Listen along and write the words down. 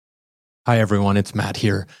Hi, everyone. It's Matt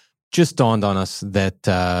here. Just dawned on us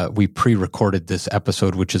that we pre-recorded this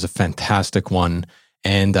episode, which is a fantastic one.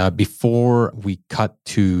 And before we cut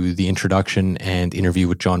to the introduction and interview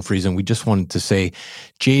with John Friesen, we just wanted to say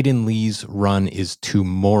Jaden Lee's run is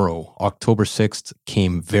tomorrow. October 6th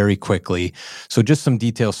came very quickly. So just some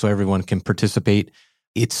details so everyone can participate.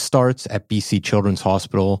 It starts at BC Children's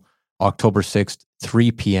Hospital, October 6th,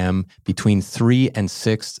 3 p.m. Between 3 and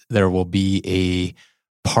 6, there will be a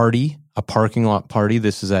parking lot party.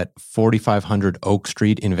 This is at 4500 Oak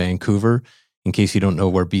Street in Vancouver. In case you don't know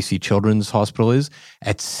where BC Children's Hospital is,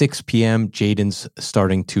 at 6 p.m., Jaden's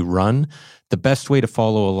starting to run. The best way to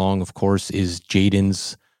follow along, of course, is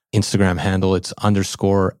Jaden's Instagram handle. It's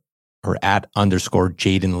 _ at _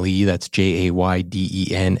 Jaden Lee. That's JAYDENLEE.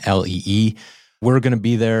 We're going to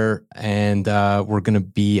be there, and we're going to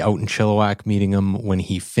be out in Chilliwack meeting him when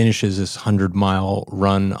he finishes this 100-mile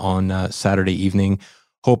run on Saturday evening.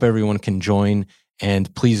 Hope everyone can join,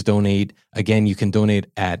 and please donate. Again, you can donate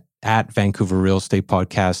at Vancouver Real Estate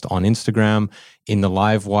Podcast on Instagram, in the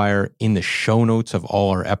live wire, in the show notes of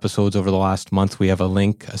all our episodes over the last month. We have a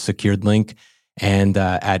link, a secured link, and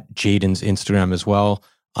at Jaden's Instagram as well,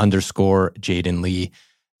 _ Jaden Lee.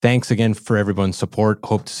 Thanks again for everyone's support.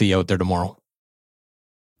 Hope to see you out there tomorrow.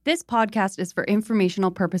 This podcast is for informational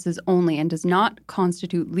purposes only and does not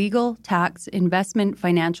constitute legal, tax, investment,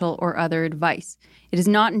 financial, or other advice. It is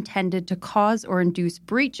not intended to cause or induce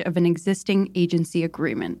breach of an existing agency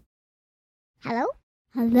agreement. Hello?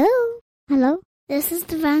 Hello? Hello? This is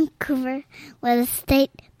the Vancouver Real Estate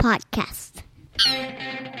Podcast.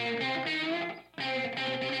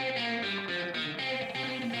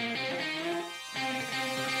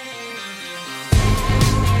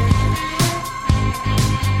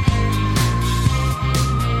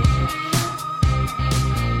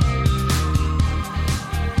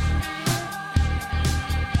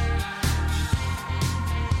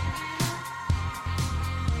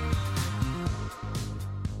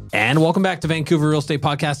 And welcome back to Vancouver Real Estate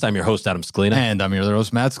Podcast. I'm your host, Adam Scalina. And I'm your other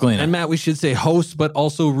host, Matt Scalina. And Matt, we should say hosts, but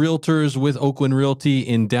also realtors with Oakland Realty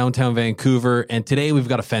in downtown Vancouver. And today we've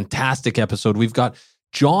got a fantastic episode. We've got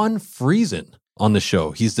John Friesen on the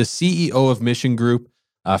show. He's the CEO of Mission Group,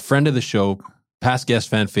 a friend of the show, past guest,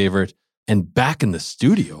 fan favorite, and back in the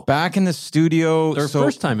studio. Back in the studio.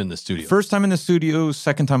 First time in the studio. First time in the studio,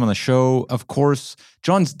 second time on the show. Of course,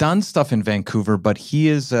 John's done stuff in Vancouver, but he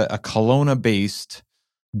is a Kelowna-based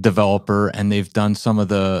developer, and they've done some of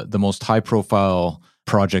the most high-profile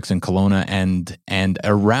projects in Kelowna and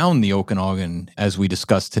around the Okanagan, as we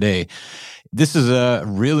discussed today. This is a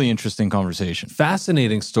really interesting conversation.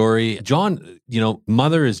 Fascinating story. John,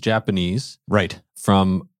 mother is Japanese. Right.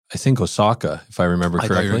 From, I think, Osaka, if I remember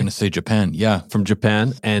correctly. I thought you were going to say Japan. Yeah. From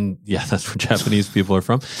Japan. And yeah, that's where Japanese people are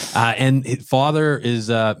from. And his father is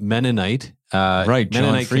Mennonite. Right.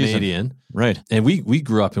 Mennonite Canadian. Right. And we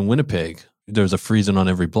grew up in Winnipeg. There's a Friesen on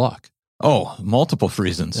every block. Oh, multiple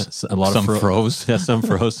Friesens. Yes, a lot of froze. Yeah, some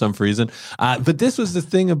froze, some Friesen. But this was the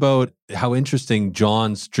thing about how interesting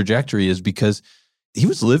John's trajectory is, because he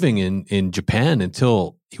was living in Japan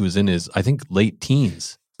until he was in his, I think, late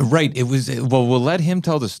teens. Right. It was, well, we'll let him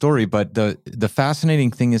tell the story, but the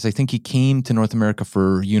fascinating thing is I think he came to North America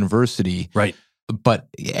for university. Right. But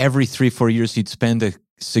every 3-4 years he'd spend a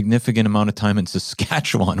significant amount of time in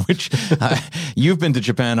Saskatchewan, which you've been to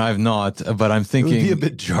Japan, I've not, but I'm thinking it would be a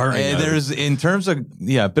bit jarring. There's, in terms of,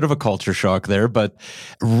 a bit of a culture shock there, but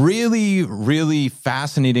really, really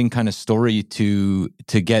fascinating kind of story to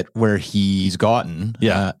get where he's gotten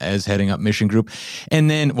as heading up Mission Group, and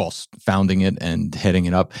then, founding it and heading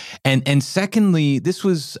it up. And secondly, this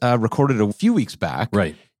was recorded a few weeks back.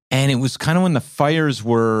 Right. And it was kind of when the fires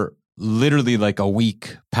were literally like a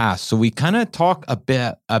week past. So we kind of talk a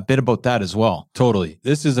bit about that as well. Totally.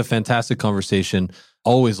 This is a fantastic conversation.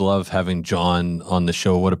 Always love having John on the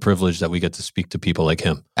show. What a privilege that we get to speak to people like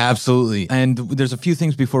him. Absolutely. And there's a few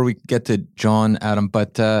things before we get to John, Adam,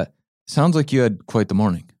 but sounds like you had quite the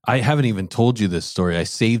morning. I haven't even told you this story. I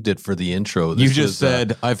saved it for the intro. You just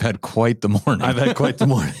said, I've had quite the morning. I've had quite the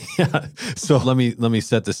morning. Yeah. So let me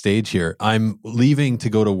set the stage here. I'm leaving to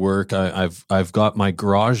go to work. I've got my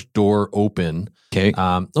garage door open. Okay.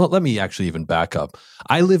 Let me actually even back up.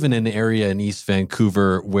 I live in an area in East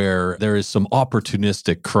Vancouver where there is some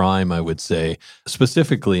opportunistic crime, I would say,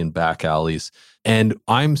 specifically in back alleys. And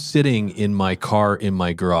I'm sitting in my car in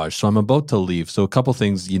my garage. So I'm about to leave. So a couple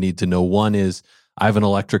things you need to know. One is I have an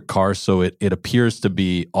electric car, so it appears to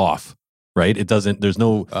be off right? It doesn't, there's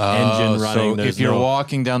no engine running. So if you're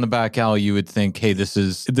walking down the back alley, you would think, hey,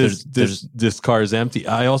 this car is empty.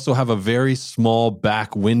 I also have a very small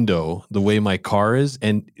back window, the way my car is.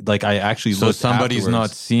 And like, I actually so somebody's not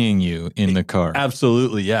seeing you in the car.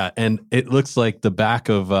 Absolutely. Yeah. And it looks like the back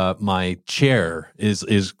of my chair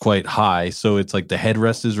is quite high. So it's like the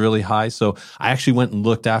headrest is really high. So I actually went and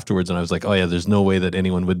looked afterwards and I was like, oh yeah, there's no way that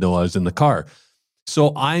anyone would know I was in the car.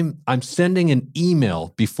 So I'm sending an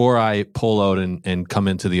email before I pull out and come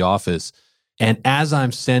into the office. And as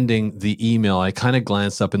I'm sending the email, I kind of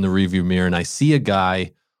glance up in the rearview mirror and I see a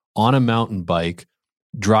guy on a mountain bike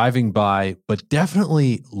driving by, but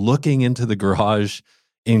definitely looking into the garage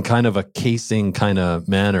in kind of a casing kind of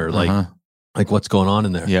manner, like what's going on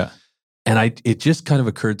in there. Yeah. And it just kind of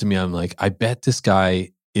occurred to me, I'm like, I bet this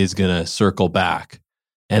guy is going to circle back.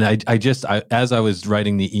 And I as I was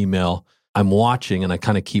writing the email, I'm watching and I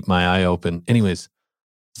kind of keep my eye open. Anyways,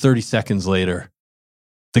 30 seconds later,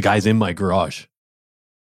 the guy's in my garage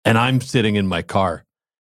and I'm sitting in my car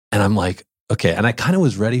and I'm like, okay. And I kind of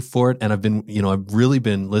was ready for it. And I've really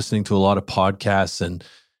been listening to a lot of podcasts and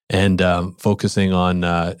focusing on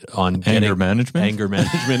anger management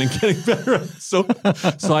and getting better. So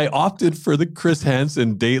I opted for the Chris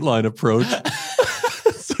Hansen Dateline approach.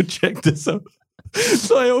 So check this out.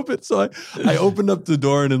 So I opened up the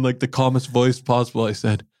door and in like the calmest voice possible, I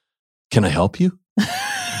said, "Can I help you?"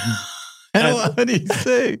 And what did he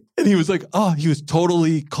say? And he was like, "Oh, he was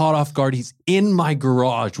totally caught off guard. He's in my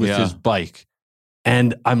garage with his bike."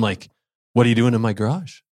 And I'm like, "What are you doing in my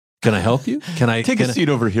garage? Can I help you? Can I take a seat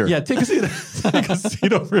over here?" Yeah, take a seat. Take a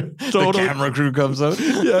seat over here. Totally. The camera crew comes out.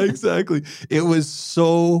 Yeah, exactly. It was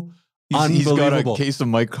so unbelievable. He's got a case of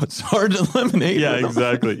Mike Sergeant lemonade. Yeah,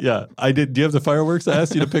 exactly. Yeah, I did. Do you have the fireworks I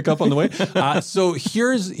asked you to pick up on the way? So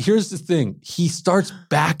here's the thing. He starts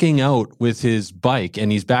backing out with his bike,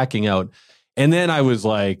 and he's backing out. And then I was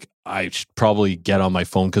like, I should probably get on my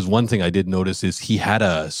phone because one thing I did notice is he had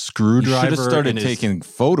a screwdriver. You should have started taking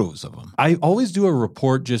photos of him. I always do a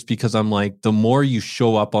report just because I'm like, the more you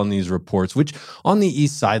show up on these reports, which on the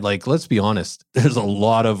east side, like, let's be honest, there's a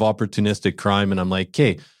lot of opportunistic crime. And I'm like,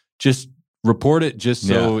 okay, just report it just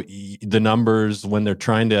so the numbers, when they're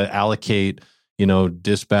trying to allocate,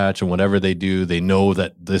 dispatch and whatever they do, they know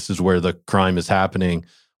that this is where the crime is happening,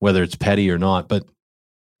 whether it's petty or not. But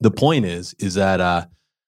the point is that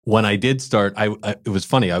when I did start, it was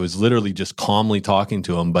funny. I was literally just calmly talking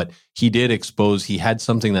to him, but he did expose, he had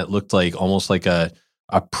something that looked like almost like a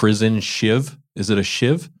prison shiv. Is it a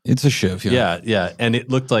shiv? It's a shiv, yeah. Yeah. And it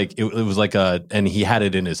looked like, it was like and he had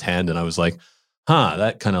it in his hand and I was like,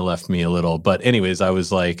 that kind of left me a little. But anyways, I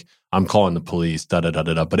was like, I'm calling the police,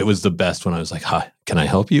 da-da-da-da-da. But it was the best when I was like, hi, can I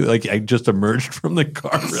help you? Like, I just emerged from the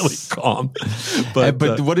car really calm.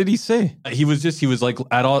 But what did he say? He was stunned.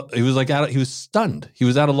 He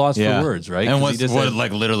was at a loss for words, right? And what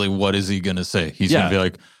is he going to say? He's going to be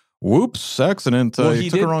like, whoops, accident. He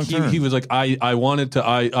took a wrong turn. He was like, I wanted to,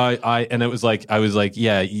 and it was like, I was like,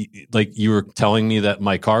 yeah, like you were telling me that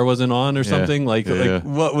my car wasn't on or something. Like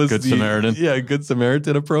what was Good Samaritan? Yeah, Good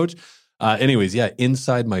Samaritan approach. Anyways,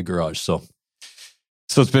 inside my garage. So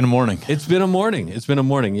it's been a morning. It's been a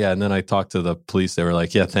morning. Yeah. And then I talked to the police. They were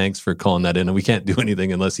like, yeah, thanks for calling that in. And we can't do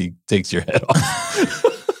anything unless he takes your head off.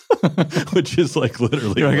 Which is like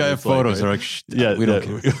literally. I have photos. They're like, we don't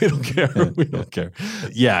care. We don't care. Yeah. We don't care.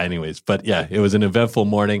 Yeah, anyways. But yeah, it was an eventful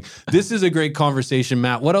morning. This is a great conversation,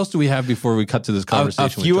 Matt. What else do we have before we cut to this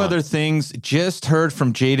conversation? A few other things. Just heard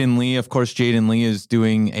from Jaden Lee. Of course, Jaden Lee is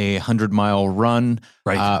doing a 100-mile run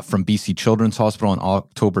from BC Children's Hospital on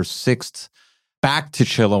October 6th. Back to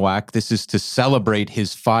Chilliwack. This is to celebrate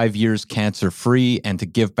his 5 years cancer-free and to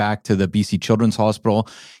give back to the BC Children's Hospital.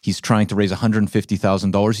 He's trying to raise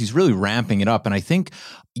 $150,000. He's really ramping it up. And I think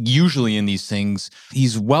usually in these things,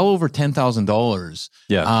 he's well over $10,000.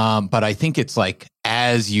 Yeah. But I think it's like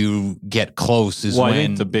as you get close is when... I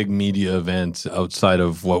think the big media event outside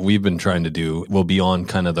of what we've been trying to do will be on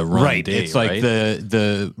kind of the run day, It's like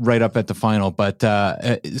the right up at the final. But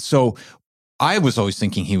so... I was always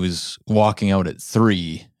thinking he was walking out at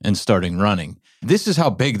 3 and starting running. This is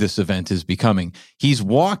how big this event is becoming. He's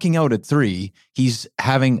walking out at 3. He's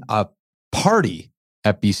having a party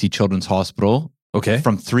at BC Children's Hospital. Okay.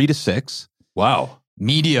 From 3 to 6. Wow.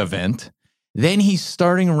 Media event. Then he's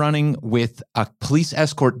starting running with a police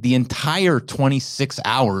escort the entire 26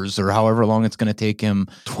 hours or however long it's going to take him.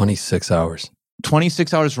 26 hours.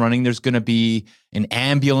 26 hours running. There's going to be an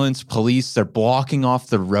ambulance, police. They're blocking off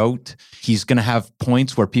the route. He's going to have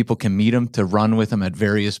points where people can meet him to run with him at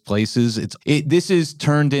various places. This is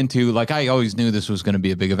turned into, like, I always knew this was going to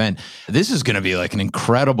be a big event. This is going to be like an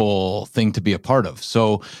incredible thing to be a part of.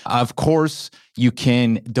 So, of course, you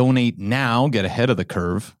can donate now, get ahead of the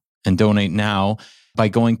curve and donate now by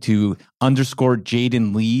going to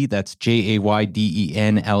 _Jayden Lee. That's JAYDENLEE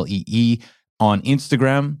on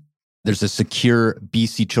Instagram. There's a secure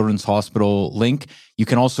BC Children's Hospital link. You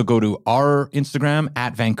can also go to our Instagram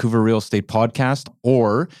at Vancouver Real Estate Podcast,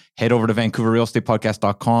 or head over to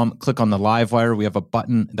vancouverrealestatepodcast.com, click on the live wire. We have a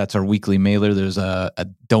button. That's our weekly mailer. There's a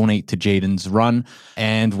donate to Jayden's run,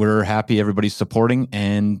 and we're happy everybody's supporting.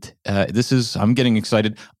 And I'm getting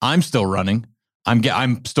excited. I'm still running.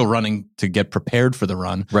 I'm still running to get prepared for the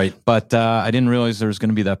run. Right. But I didn't realize there was going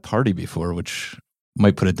to be that party before, which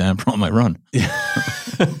might put a damper on my run.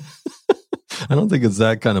 I don't think it's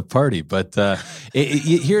that kind of party, but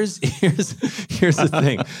here's the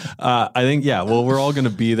thing. I think, well, we're all going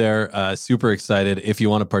to be there. Super excited. If you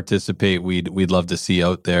want to participate, we'd love to see you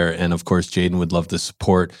out there. And of course, Jayden would love to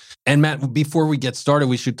support. And Matt, before we get started,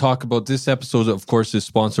 we should talk about this episode, of course, is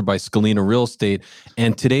sponsored by Scalina Real Estate.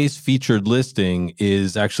 And today's featured listing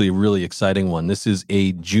is actually a really exciting one. This is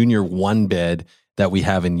a junior 1-bed that we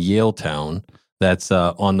have in Yaletown. That's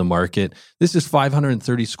on the market. This is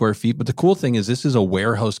 530 square feet, but the cool thing is this is a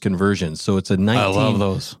warehouse conversion. So it's a 19. I love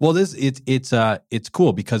those. Well, it's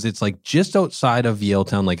cool because it's like just outside of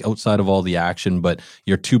Yaletown, like outside of all the action, but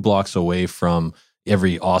you're 2 blocks away from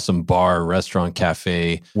every awesome bar, restaurant,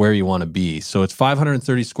 cafe, where you want to be. So it's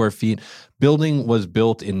 530 square feet. Building was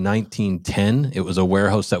built in 1910. It was a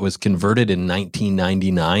warehouse that was converted in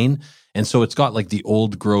 1999. And so it's got like the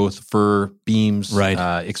old growth fir beams,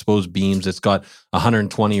 right. Exposed beams. It's got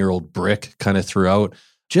 120-year-old brick kind of throughout.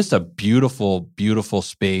 Just a beautiful, beautiful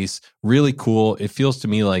space. Really cool. It feels to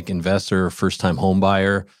me like investor, first-time home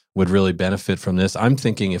buyer would really benefit from this. I'm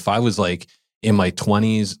thinking if I was like in my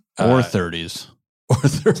 20s or 30s. Or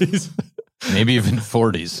 30s. Maybe even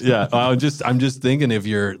 40s. Yeah, I'm just thinking if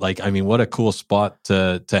you're like, I mean, what a cool spot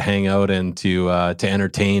to hang out and to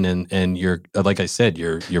entertain, and you're, like I said,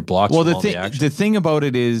 you're blocked. Well, from all the action. The thing about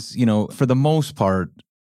it is, for the most part,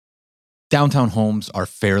 downtown homes are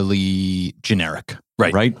fairly generic,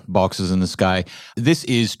 right? Boxes in the sky. This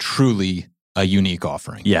is truly a unique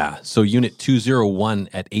offering. Yeah. So Unit 201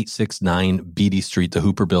 at 869 BD Street, the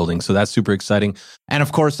Hooper Building. So that's super exciting. And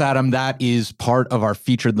of course, Adam, that is part of our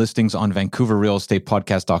featured listings on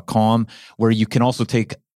VancouverRealEstatePodcast.com, where you can also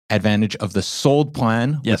take advantage of the sold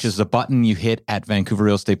plan, which is the button you hit at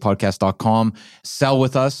VancouverRealEstatePodcast.com. Sell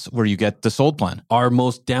with us, where you get the sold plan. Our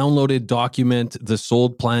most downloaded document, the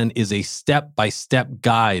sold plan, is a step-by-step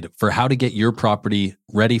guide for how to get your property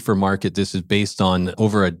ready for market. This is based on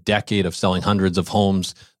over a decade of selling hundreds of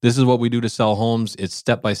homes. This is what we do to sell homes. It's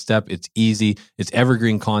step-by-step. It's easy. It's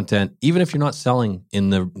evergreen content. Even if you're not selling in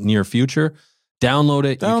the near future, download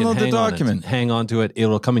it. Download the document. Hang on to it.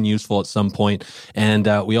 It'll come in useful at some point. And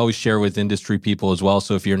we always share with industry people as well.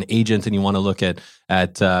 So if you're an agent and you want to look at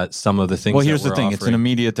some of the things, well, here's the thing: it's an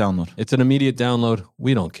immediate download. It's an immediate download.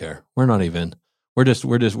 We don't care. We're not even.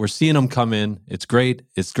 We're seeing them come in. It's great.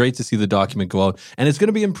 It's great to see the document go out, and it's going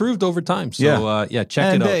to be improved over time. So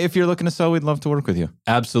check it out. If you're looking to sell, we'd love to work with you.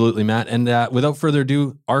 Absolutely, Matt. And without further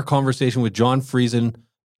ado, our conversation with John Friesen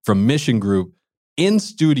from Mission Group. In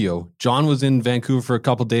studio. John was in Vancouver for a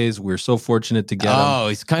couple of days. We were so fortunate to get him. Oh,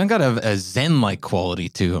 he's kind of got a Zen-like quality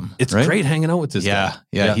to him. It's great hanging out with this guy.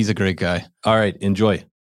 Yeah, he's a great guy. All right, enjoy.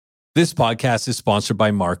 This podcast is sponsored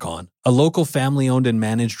by Marcon, a local family-owned and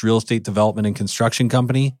managed real estate development and construction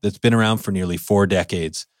company that's been around for nearly 4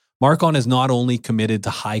 decades. Marcon is not only committed to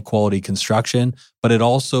high-quality construction, but it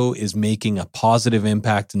also is making a positive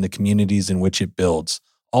impact in the communities in which it builds,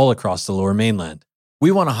 all across the Lower Mainland. We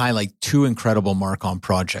want to highlight 2 incredible Marcon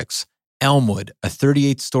projects. Elmwood, a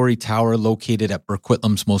 38-story tower located at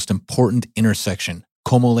Burquitlam's most important intersection,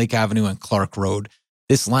 Como Lake Avenue and Clark Road.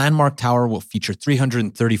 This landmark tower will feature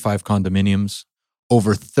 335 condominiums,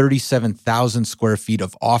 over 37,000 square feet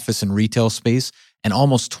of office and retail space, and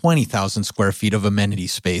almost 20,000 square feet of amenity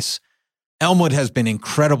space. Elmwood has been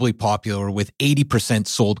incredibly popular with 80%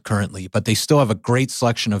 sold currently, but they still have a great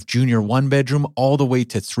selection of junior 1-bedroom all the way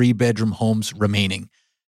to 3-bedroom homes remaining.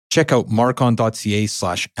 Check out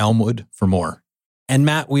marcon.ca/Elmwood for more. And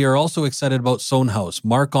Matt, we are also excited about Sohn House,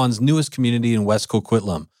 Marcon's newest community in West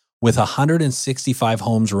Coquitlam, with 165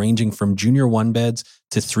 homes ranging from junior 1-beds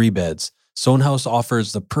to 3-beds. Sohn House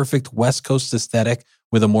offers the perfect West Coast aesthetic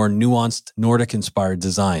with a more nuanced Nordic-inspired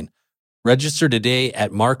design. Register today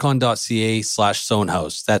at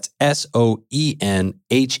marcon.ca/Sonehouse. That's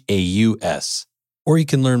SOENHAUS. Or you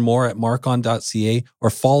can learn more at marcon.ca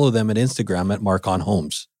or follow them at Instagram at Marcon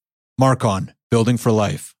Homes. Marcon, building for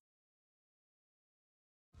life.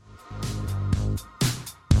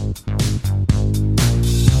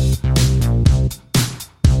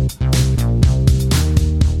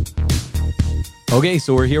 Okay,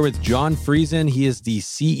 so we're here with John Friesen. He is the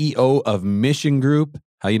CEO of Mission Group.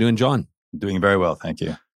 How you doing, John? Doing very well, thank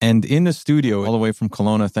you. And in the studio, all the way from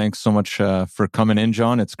Kelowna, thanks so much for coming in,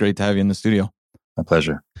 John. It's great to have you in the studio. My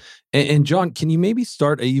pleasure. And John, can you maybe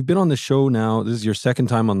start? You've been on the show now. This is your second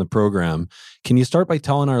time on the program. Can you start by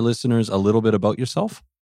telling our listeners a little bit about yourself?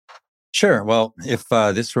 Sure. Well, if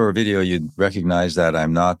this were a video, you'd recognize that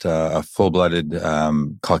I'm not a full-blooded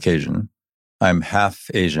Caucasian. I'm half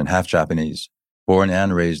Asian, half Japanese, born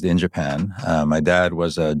and raised in Japan. My dad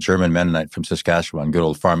was a German Mennonite from Saskatchewan, good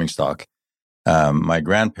old farming stock. My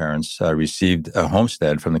grandparents received a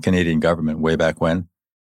homestead from the Canadian government way back when,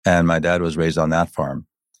 and my dad was raised on that farm.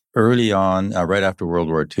 Early on, right after World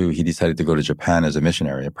War II, he decided to go to Japan as a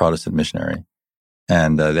missionary, a Protestant missionary.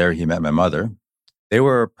 And there he met my mother. They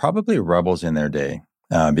were probably rebels in their day,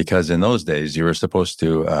 because in those days, you were supposed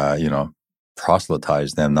to,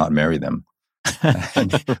 proselytize them, not marry them.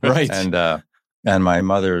 Right. And my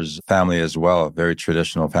mother's family as well, a very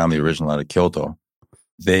traditional family, original out of Kyoto.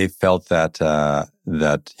 They felt that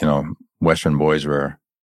Western boys were a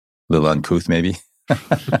little uncouth, maybe.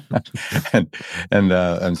 and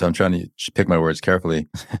so I'm trying to pick my words carefully.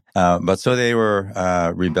 But so they were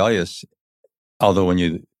rebellious. Although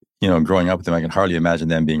when growing up with them, I can hardly imagine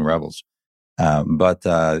them being rebels. But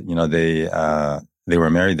they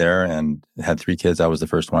were married there and had 3 kids. I was the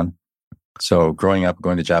first one. So growing up,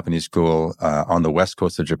 going to Japanese school on the west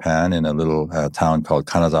coast of Japan in a little town called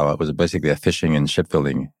Kanazawa, it was basically a fishing and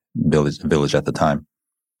shipbuilding village at the time.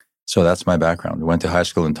 So that's my background. I went to high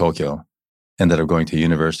school in Tokyo, ended up going to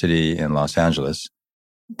university in Los Angeles,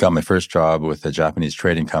 got my first job with a Japanese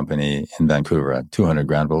trading company in Vancouver at 200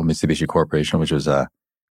 Granville, Mitsubishi Corporation, which was a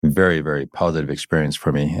very, very positive experience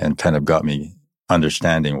for me and kind of got me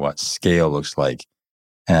understanding what scale looks like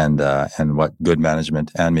and what good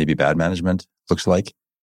management and maybe bad management looks like.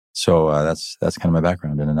 So that's kind of my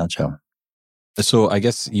background in a nutshell. So I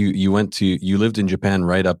guess you lived in Japan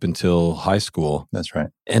right up until high school. That's right.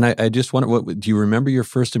 And I just wonder, do you remember your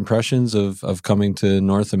first impressions of coming to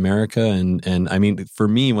North America? And I mean, for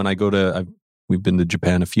me, when I go we've been to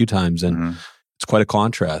Japan a few times, and it's quite a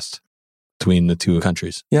contrast between the two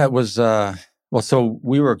countries. Yeah, it was, so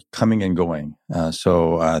we were coming and going.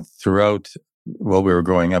 Throughout while we were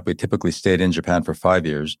growing up, we typically stayed in Japan for 5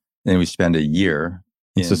 years. Then we spent a year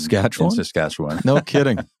in Saskatchewan? No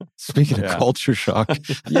kidding. Speaking of culture shock.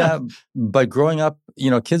 Yeah, but growing up,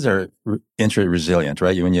 kids are resilient,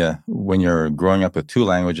 right? When you're growing up with 2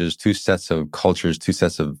 languages, 2 sets of cultures, 2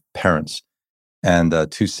 sets of parents,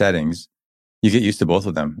 and 2 settings, you get used to both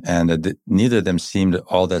of them. And neither of them seemed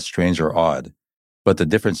all that strange or odd. But the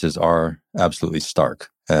differences are absolutely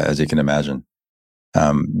stark, as you can imagine.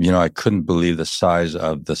 I couldn't believe the size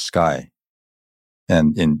of the sky.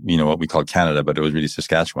 And in, what we call Canada, but it was really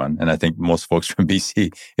Saskatchewan. And I think most folks from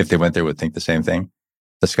BC, if they went there, would think the same thing.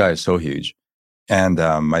 The sky is so huge. And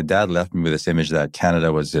my dad left me with this image that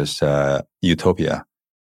Canada was this utopia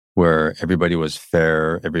where everybody was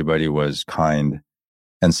fair, everybody was kind,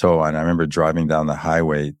 and so on. I remember driving down the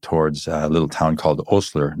highway towards a little town called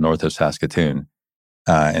Osler, north of Saskatoon.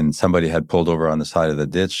 And somebody had pulled over on the side of the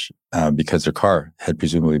ditch because their car had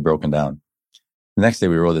presumably broken down. The next day,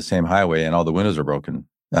 we rode the same highway and all the windows were broken.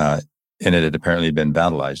 And it had apparently been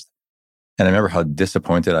vandalized. And I remember how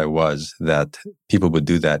disappointed I was that people would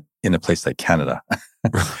do that in a place like Canada.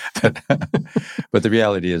 But the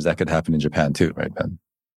reality is that could happen in Japan too, right, Ben?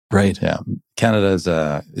 Right. Yeah.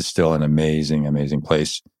 Canada is still an amazing, amazing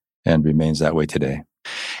place and remains that way today.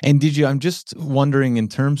 And I'm just wondering in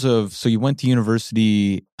terms of, so you went to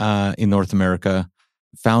university in North America,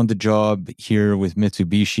 found a job here with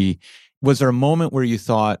Mitsubishi. Was there a moment where you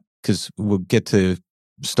thought, because we'll get to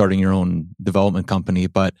starting your own development company,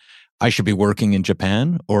 but I should be working in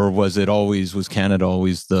Japan? Or was Canada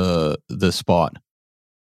always the spot?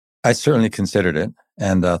 I certainly considered it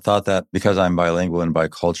and thought that because I'm bilingual and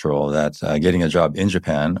bicultural, that getting a job in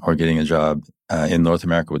Japan or getting a job in North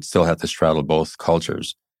America would still have to straddle both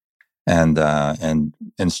cultures. And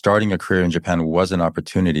starting a career in Japan was an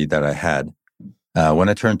opportunity that I had. When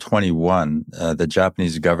I turned 21, the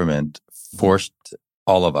Japanese government forced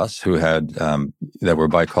all of us who had that were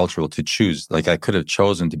bicultural to choose. Like I could have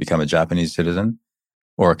chosen to become a Japanese citizen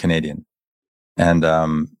or a Canadian, and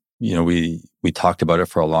we We talked about it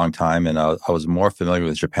for a long time, and I was more familiar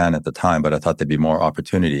with Japan at the time, but I thought there'd be more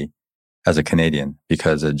opportunity as a Canadian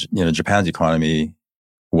because, Japan's economy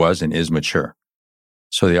was and is mature.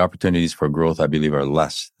 So the opportunities for growth, I believe, are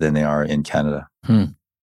less than they are in Canada.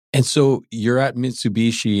 And so you're at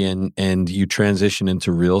Mitsubishi and you transition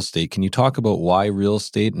into real estate. Can you talk about why real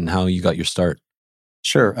estate and how you got your start?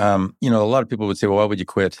 Sure. A lot of people would say, well, why would you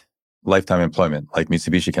quit lifetime employment like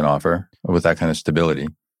Mitsubishi can offer with that kind of stability?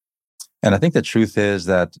 And I think the truth is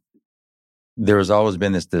that there has always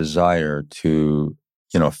been this desire to,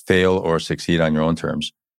 fail or succeed on your own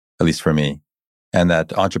terms, at least for me. And that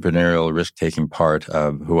entrepreneurial risk-taking part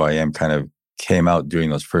of who I am kind of came out during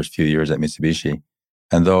those first few years at Mitsubishi.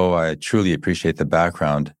 And though I truly appreciate the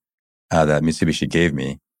background that Mitsubishi gave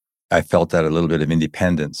me, I felt that a little bit of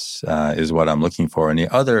independence is what I'm looking for. And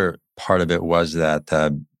the other part of it was that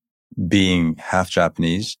being half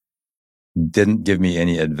Japanese didn't give me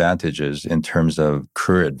any advantages in terms of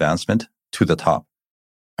career advancement to the top.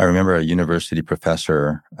 I remember a university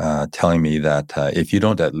professor telling me that if you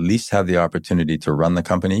don't at least have the opportunity to run the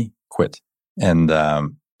company, quit. And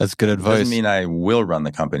that's good advice. Doesn't mean I will run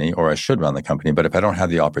the company or I should run the company, but if I don't have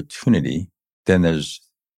the opportunity, then there's,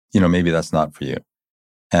 maybe that's not for you.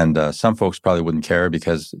 And some folks probably wouldn't care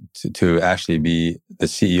because to actually be the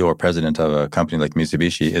CEO or president of a company like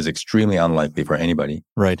Mitsubishi is extremely unlikely for anybody.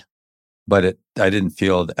 Right. But I didn't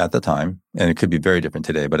feel at the time, and it could be very different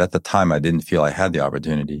today, but at the time I didn't feel I had the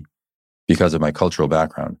opportunity because of my cultural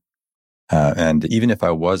background. And even if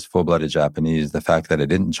I was full-blooded Japanese, the fact that I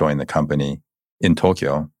didn't join the company in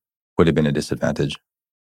Tokyo would have been a disadvantage.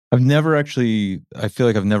 I feel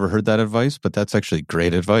like I've never heard that advice, but that's actually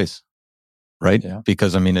great advice, right? Yeah.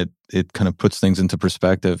 Because it kind of puts things into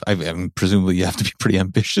perspective. I mean, presumably you have to be pretty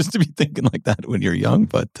ambitious to be thinking like that when you're young,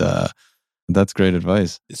 but that's great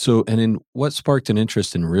advice. So, and in what sparked an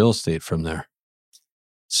interest in real estate from there?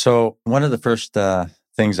 So one of the first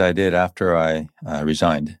things I did after I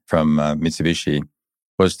resigned from Mitsubishi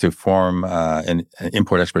was to form an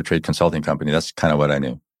import-export trade consulting company. That's kind of what I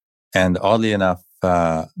knew. And oddly enough,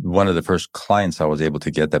 one of the first clients I was able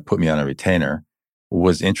to get that put me on a retainer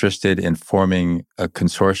was interested in forming a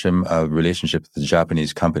consortium of relationships with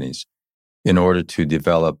Japanese companies in order to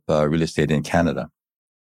develop real estate in Canada.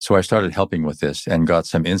 So I started helping with this and got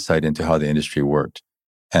some insight into how the industry worked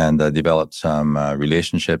and developed some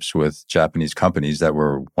relationships with Japanese companies that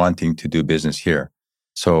were wanting to do business here.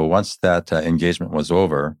 So once that engagement was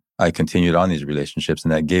over, I continued on these relationships,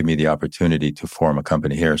 and that gave me the opportunity to form a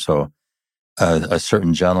company here. So a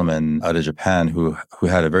certain gentleman out of Japan who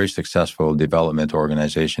had a very successful development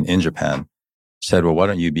organization in Japan said, well, why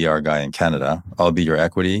don't you be our guy in Canada? I'll be your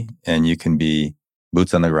equity, and you can be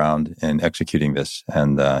boots on the ground and executing this.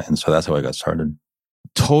 And so that's how I got started.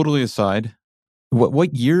 Totally aside,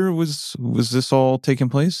 what year was this all taking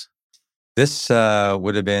place? This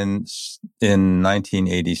would have been in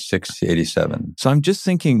 1986, 87. So I'm just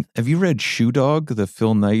thinking, have you read Shoe Dog, the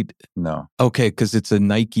Phil Knight? No. Okay, because it's a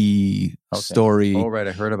Nike story. Oh, right.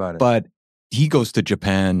 I heard about it. But he goes to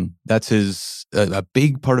Japan. That's a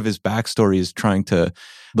big part of his backstory is trying to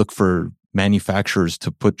look for manufacturers to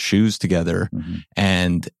put shoes together. Mm-hmm.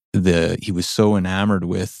 And he was so enamored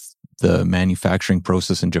with the manufacturing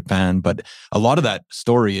process in Japan. But a lot of that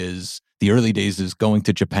story is the early days is going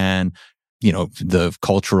to Japan, the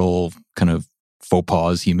cultural kind of faux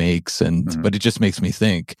pas he makes. But it just makes me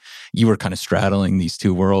think you were kind of straddling these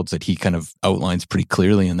two worlds that he kind of outlines pretty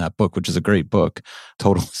clearly in that book, which is a great book.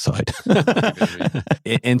 Total aside.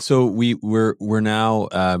 And so we're now,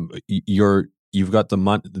 you've got the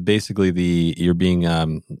money, basically you're being,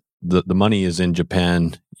 the money is in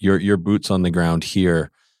Japan, your boots on the ground here.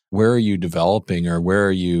 Where are you developing, or where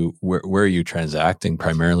are you transacting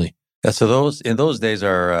primarily? Yeah, so in those days,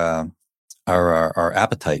 our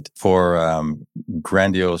appetite for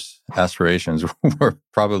grandiose aspirations were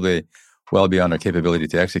probably well beyond our capability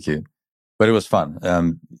to execute, but it was fun.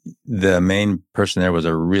 The main person there was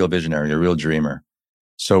a real visionary, a real dreamer.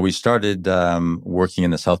 So we started working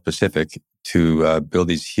in the South Pacific to build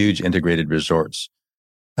these huge integrated resorts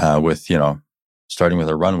with, starting with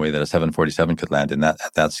a runway that a 747 could land in at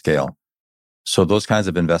that scale. So those kinds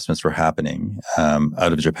of investments were happening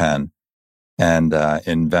out of Japan. And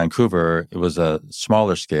in Vancouver, it was a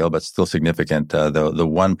smaller scale, but still significant. The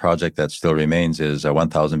one project that still remains is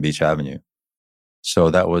 1000 Beach Avenue.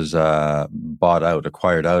 So that was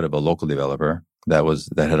acquired out of a local developer that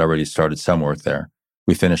had already started some work there.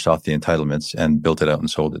 We finished off the entitlements and built it out and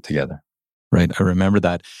sold it together. Right. I remember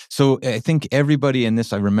that. So I think everybody in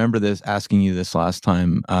this, I remember asking you this last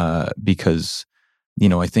time, because,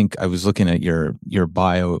 I think I was looking at your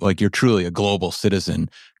bio, like you're truly a global citizen.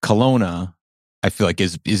 Kelowna I feel like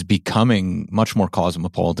is becoming much more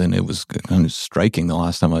cosmopolitan. It was kind of striking the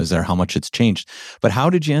last time I was there how much it's changed. But how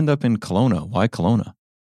did you end up in Kelowna? Why Kelowna?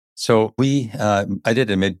 So I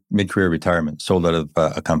did a mid-career retirement, sold out of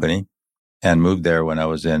a company, and moved there when I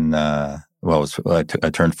was in, I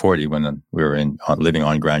turned 40 when we were living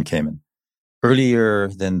on Grand Cayman. Earlier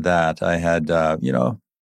than that, I had,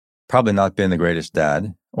 probably not been the greatest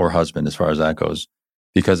dad or husband as far as that goes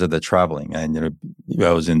because of the traveling. And,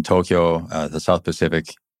 I was in Tokyo, the South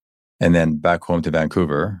Pacific, and then back home to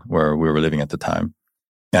Vancouver, where we were living at the time.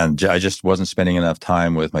 And I just wasn't spending enough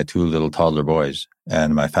time with my 2 little toddler boys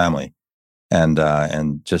and my family.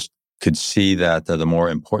 And just could see that the more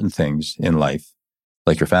important things in life,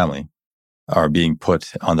 like your family, are being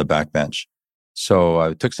put on the back bench. So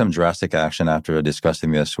I took some drastic action after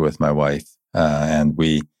discussing this with my wife, and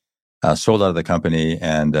we sold out of the company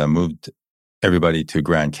and moved everybody to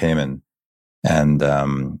Grand Cayman.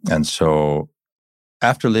 And so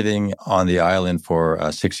after living on the island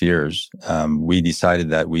for 6 years, we decided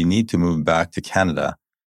that we need to move back to Canada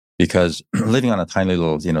because living on a tiny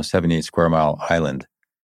little, 78 square mile island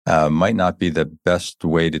might not be the best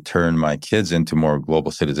way to turn my kids into more global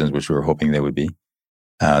citizens, which we were hoping they would be.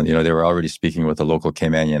 They were already speaking with a local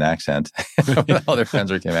Caymanian accent. All their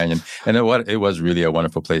friends are Caymanian. And it was really a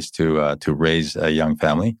wonderful place to raise a young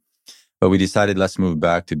family. But we decided let's move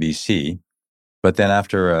back to BC. But then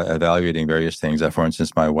after evaluating various things, for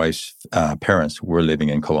instance, my wife's parents were living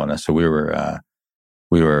in Kelowna. So we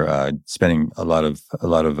were spending a lot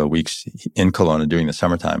of weeks in Kelowna during the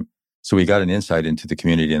summertime. So we got an insight into the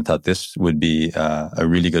community and thought this would be a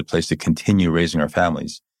really good place to continue raising our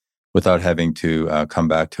families without having to come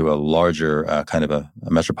back to a larger kind of a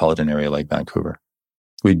metropolitan area like Vancouver.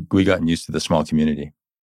 We gotten used to the small community.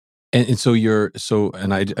 And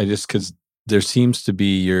I just, because there seems to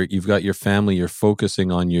be you've got your family, you're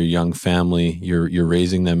focusing on your young family, you're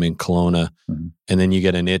raising them in Kelowna, and then you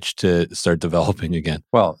get an itch to start developing again.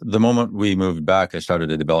 Well, the moment we moved back, I started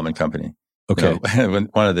a development company. Okay.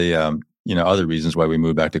 One of the other reasons why we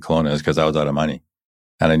moved back to Kelowna is because I was out of money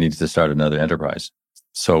and I needed to start another enterprise.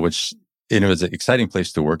 So it was an exciting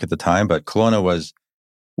place to work at the time, but Kelowna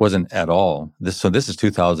wasn't at all. This is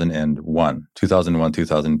 2001,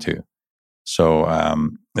 2002. So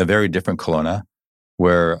a very different Kelowna,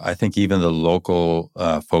 where I think even the local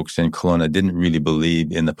folks in Kelowna didn't really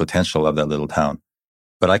believe in the potential of that little town.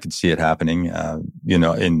 But I could see it happening.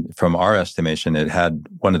 From our estimation, it had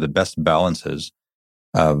one of the best balances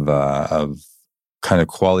of kind of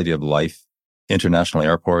quality of life. International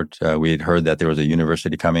airport. We had heard that there was a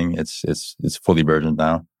university coming. It's fully burdened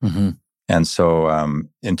now. Mm-hmm. And so,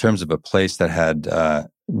 in terms of a place that had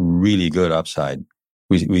really good upside,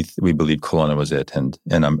 we believed Kelowna was it, and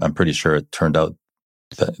I'm pretty sure it turned out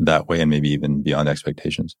that way, and maybe even beyond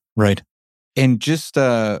expectations. Right. And just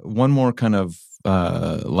one more kind of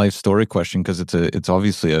life story question, because it's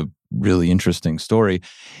obviously a really interesting story.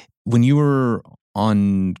 When you were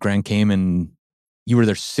on Grand Cayman, you were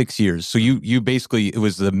there 6 years. So you basically, it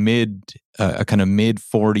was the kind of mid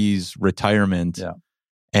 40s retirement. Yeah.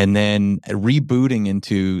 And then rebooting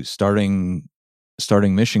into starting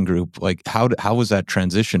Mission Group. Like how was that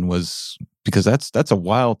transition? Because that's a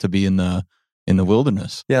while to be in the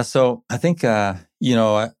wilderness. Yeah. So I think, I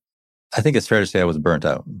think it's fair to say I was burnt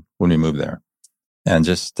out when we moved there and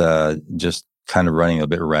just kind of running a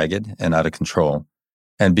bit ragged and out of control.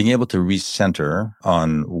 And being able to recenter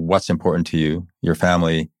on what's important to you, your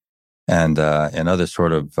family, and other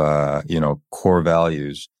sort of core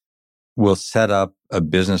values will set up a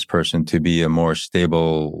business person to be a more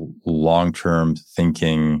stable, long-term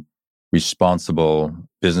thinking, responsible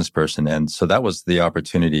business person. And so that was the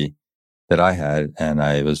opportunity that I had, and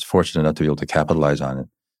I was fortunate enough to be able to capitalize on it.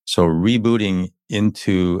 So rebooting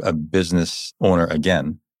into a business owner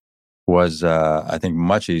again was, I think,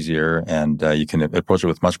 much easier, and you can approach it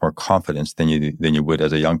with much more confidence than you would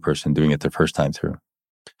as a young person doing it the first time through.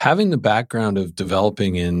 Having the background of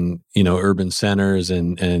developing in urban centers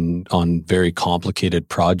and on very complicated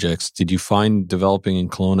projects, did you find developing in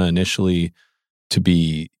Kelowna initially to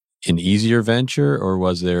be an easier venture, or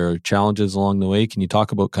was there challenges along the way? Can you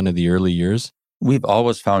talk about kind of the early years? We've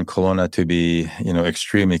always found Kelowna to be,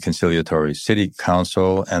 extremely conciliatory. City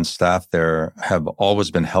council and staff there have always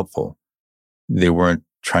been helpful. They weren't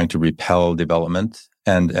trying to repel development.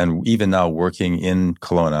 And even now working in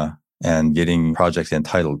Kelowna and getting projects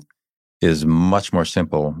entitled is much more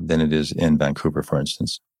simple than it is in Vancouver, for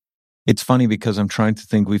instance. It's funny because I'm trying to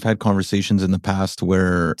think, we've had conversations in the past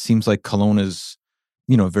where it seems like Kelowna's,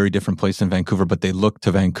 a very different place than Vancouver, but they look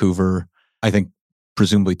to Vancouver, I think,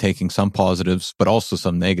 presumably taking some positives, but also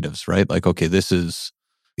some negatives, right? Like, okay, this is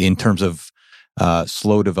in terms of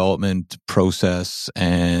slow development process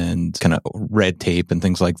and kind of red tape and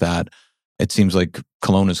things like that. It seems like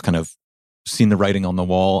Kelowna's kind of seen the writing on the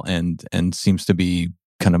wall and seems to be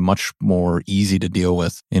kind of much more easy to deal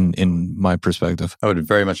with in my perspective. I would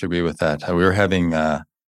very much agree with that. We were having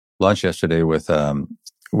lunch yesterday with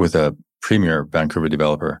a premier Vancouver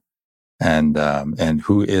developer and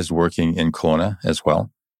who is working in Kelowna as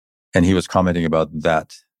well. And he was commenting about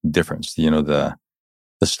that difference, the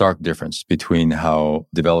stark difference between how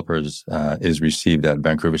developers is received at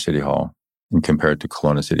Vancouver City Hall and compared to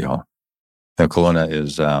Kelowna City Hall. Now, Kelowna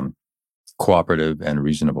is cooperative and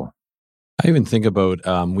reasonable. I even think about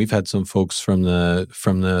we've had some folks from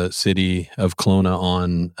the city of Kelowna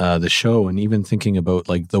on the show, and even thinking about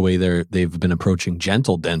like the way they've been approaching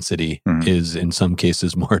gentle density is in some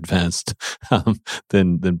cases more advanced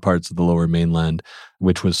than parts of the Lower Mainland,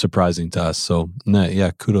 which was surprising to us. So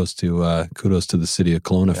kudos to the city of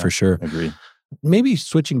Kelowna for sure. Agree. Maybe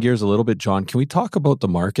switching gears a little bit, John, can we talk about the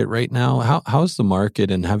market right now? How's the market,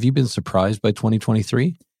 and have you been surprised by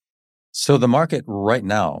 2023? So the market right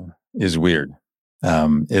now is weird.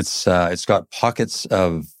 It's got pockets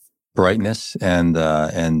of brightness and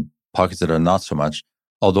pockets that are not so much.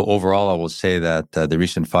 Although overall, I will say that the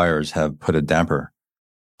recent fires have put a damper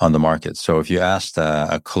on the market. So if you asked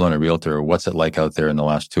a Kelowna realtor, what's it like out there in the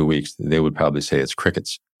last 2 weeks, they would probably say it's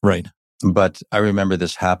crickets. Right. But I remember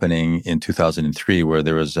this happening in 2003, where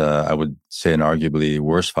there was, I would say, an arguably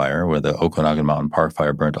worse fire, where the Okanagan Mountain Park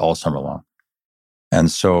fire burnt all summer long. And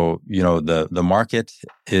so, the market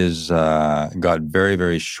is got very,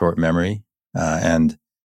 very short memory, and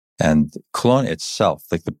Kelowna itself,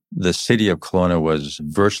 like the city of Kelowna, was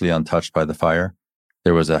virtually untouched by the fire.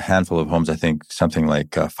 There was a handful of homes, I think something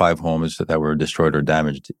like 5 homes that were destroyed or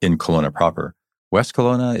damaged in Kelowna proper. West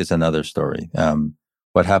Kelowna is another story.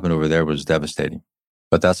 What happened over there was devastating,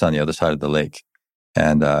 but that's on the other side of the lake.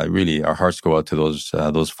 And really, our hearts go out to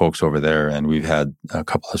those folks over there. And we've had a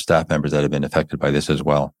couple of staff members that have been affected by this as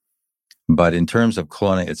well. But in terms of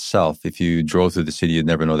Kelowna itself, if you drove through the city, you'd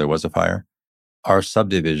never know there was a fire. Our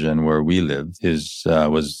subdivision where we lived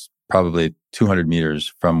was probably 200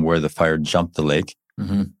 meters from where the fire jumped the lake.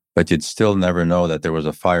 Mm-hmm. But you'd still never know that there was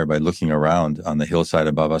a fire by looking around on the hillside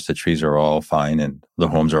above us. The trees are all fine and the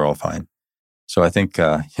homes are all fine. So I think,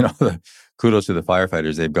 kudos to the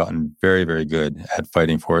firefighters. They've gotten very, very good at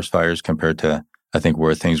fighting forest fires compared to, I think,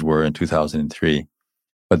 where things were in 2003.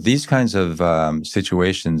 But these kinds of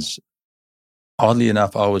situations, oddly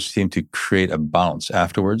enough, always seem to create a bounce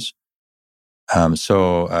afterwards.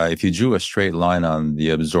 So if you drew a straight line on the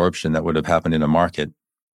absorption that would have happened in a market,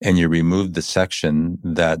 and you removed the section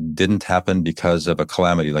that didn't happen because of a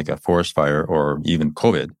calamity like a forest fire or even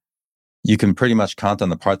COVID, you can pretty much count on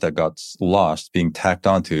the part that got lost being tacked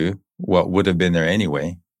onto what would have been there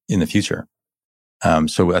anyway in the future.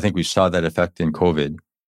 So I think we saw that effect in COVID.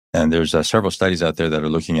 And there's several studies out there that are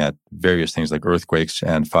looking at various things like earthquakes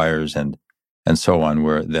and fires and so on,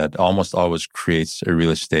 where that almost always creates a real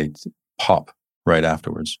estate pop right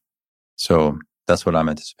afterwards. So that's what I'm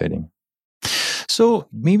anticipating. So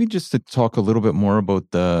maybe just to talk a little bit more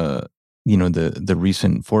about the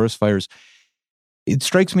recent forest fires. It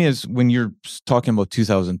strikes me as when you're talking about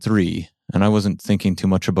 2003, and I wasn't thinking too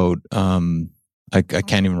much about, I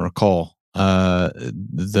can't even recall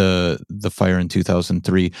the fire in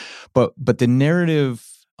 2003, but the narrative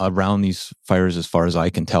around these fires, as far as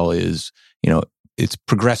I can tell, is it's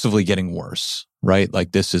progressively getting worse, right?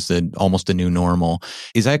 Like this is almost a new normal.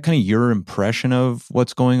 Is that kind of your impression of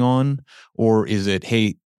what's going on, or is it,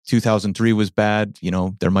 hey, 2003 was bad?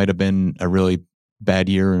 There might have been a really bad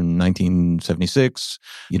year in 1976.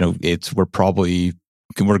 We're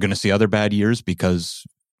going to see other bad years because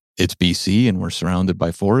it's BC and we're surrounded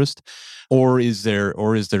by forest. Or is there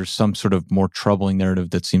some sort of more troubling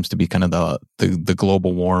narrative that seems to be kind of the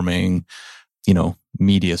global warming,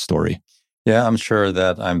 media story? Yeah, I'm sure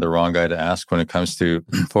that I'm the wrong guy to ask when it comes to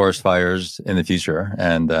forest fires in the future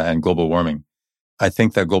and global warming. I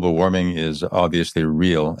think that global warming is obviously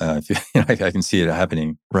real. I can see it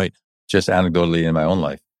happening. Right. Just anecdotally in my own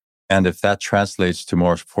life. And if that translates to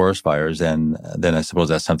more forest fires, then I suppose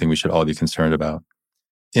that's something we should all be concerned about.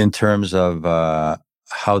 In terms of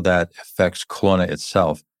how that affects Kelowna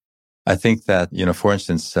itself, I think that, for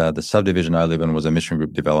instance, the subdivision I live in was a mission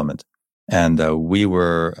group development. And we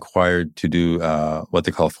were required to do what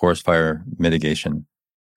they call forest fire mitigation,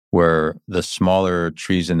 where the smaller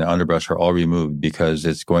trees in the underbrush are all removed because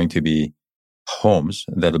it's going to be homes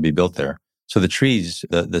that'll be built there. So the trees,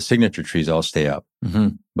 the signature trees all stay up,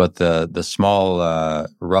 but the small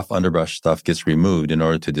rough underbrush stuff gets removed in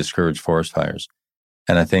order to discourage forest fires.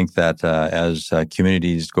 And I think that as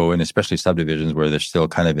communities go in, especially subdivisions where they're still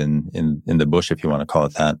kind of in the bush, if you want to call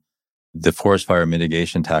it that, the forest fire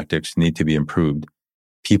mitigation tactics need to be improved.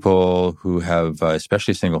 People who have,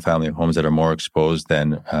 especially single-family homes that are more exposed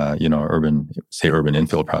than, urban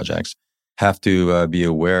infill projects, have to be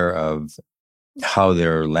aware of how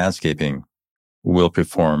their landscaping will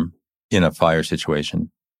perform in a fire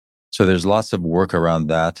situation. So there's lots of work around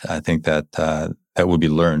that. I think that that will be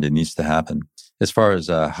learned. It needs to happen. As far as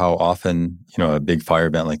how often, a big fire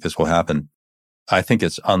event like this will happen, I think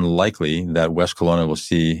it's unlikely that West Kelowna will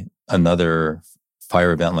see another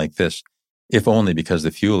fire event like this, if only because the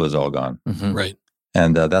fuel is all gone. Mm-hmm. Right.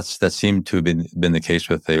 And that seemed to have been the case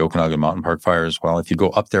with the Okanagan Mountain Park fire as well. If you go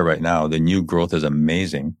up there right now, the new growth is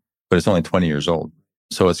amazing, but it's only 20 years old.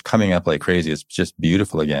 So it's coming up like crazy. It's just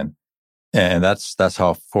beautiful again. And that's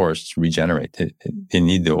how forests regenerate. They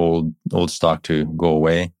need the old stock to go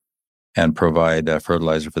away and provide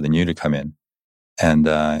fertilizer for the new to come in. And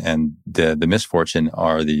the misfortune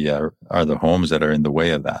are the homes that are in the way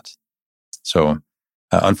of that. So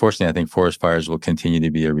unfortunately, I think forest fires will continue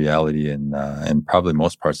to be a reality in probably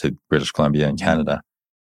most parts of British Columbia and Canada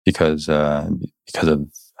because of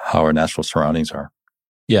how our natural surroundings are.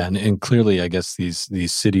 Yeah, and clearly, I guess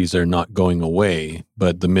these cities are not going away,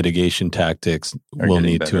 but the mitigation tactics will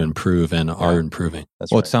need to improve and are improving.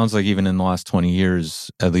 That's right. It sounds like even in the last 20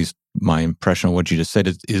 years, at least my impression of what you just said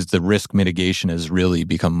is the risk mitigation has really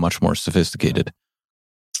become much more sophisticated.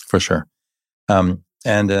 For sure. And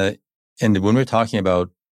when we're talking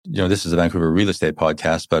about, this is a Vancouver real estate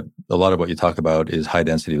podcast, but a lot of what you talk about is high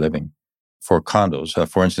density living for condos.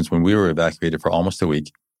 For instance, when we were evacuated for almost a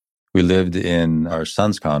week, we lived in our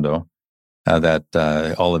son's condo that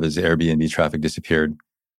all of his Airbnb traffic disappeared.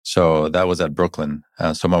 So that was at Brooklyn.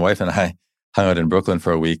 So my wife and I hung out in Brooklyn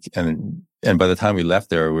for a week. And by the time we left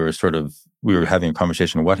there, we were having a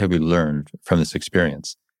conversation. What have we learned from this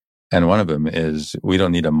experience? And one of them is we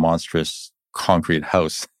don't need a monstrous concrete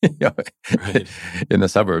house Right. in the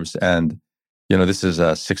suburbs. And, this is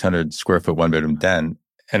a 600 square foot, 1-bedroom den.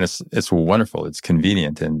 And it's wonderful. It's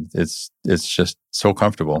convenient. And it's just so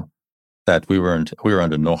comfortable that we were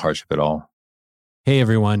under no hardship at all. Hey,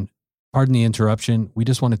 everyone. Pardon the interruption. We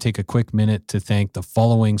just want to take a quick minute to thank the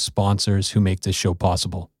following sponsors who make this show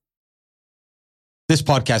possible. This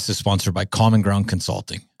podcast is sponsored by Common Ground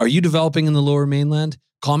Consulting. Are you developing in the Lower Mainland?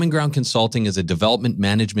 Common Ground Consulting is a development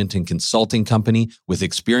management and consulting company with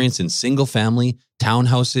experience in single-family,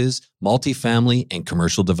 townhouses, multifamily, and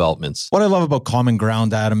commercial developments. What I love about Common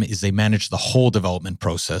Ground, Adam, is they manage the whole development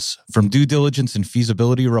process, from due diligence and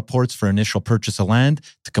feasibility reports for initial purchase of land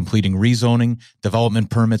to completing rezoning,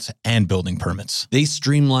 development permits, and building permits. They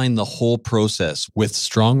streamline the whole process with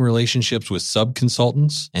strong relationships with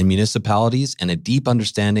sub-consultants and municipalities and a deep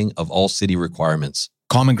understanding of all city requirements.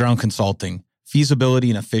 Common Ground Consulting. Feasibility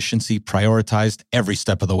and efficiency prioritized every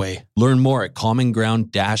step of the way. Learn more at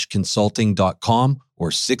commonground-consulting.com or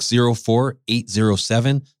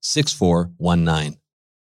 604-807-6419.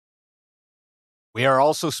 We are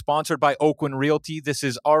also sponsored by Oakwyn Realty. This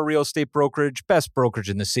is our real estate brokerage, best brokerage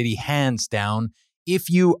in the city, hands down. If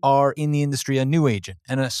you are in the industry, a new agent,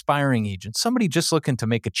 an aspiring agent, somebody just looking to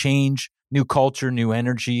make a change, new culture, new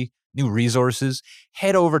energy, new resources,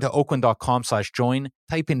 head over to oakwyn.com/join,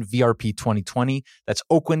 type in VRP 2020. That's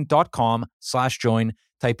oakwyn.com/join,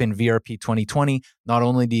 type in VRP 2020. Not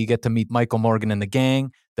only do you get to meet Michael Morgan and the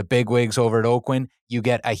gang, the bigwigs over at Oakwyn, you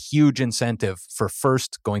get a huge incentive for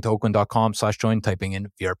first going to oakwyn.com/join, typing in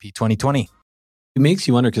VRP 2020. It makes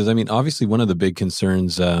you wonder because, obviously one of the big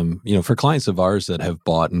concerns, for clients of ours that have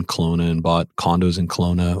bought in Kelowna and bought condos in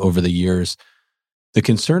Kelowna over the years, the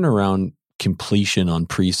concern around completion on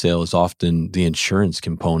pre-sale is often the insurance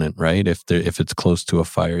component, right? If it's close to a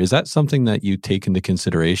fire, is that something that you take into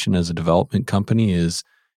consideration as a development company? Is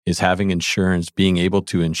having insurance, being able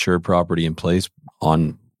to insure property in place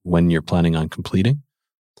on when you're planning on completing?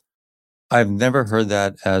 I've never heard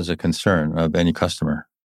that as a concern of any customer.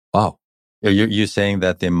 Wow. You're saying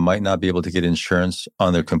that they might not be able to get insurance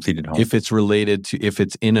on their completed home? If it's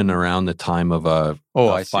in and around the time of a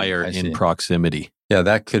fire in proximity. Yeah,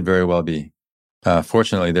 that could very well be.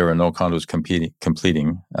 Fortunately, there were no condos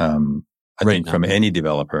completing, I think, from any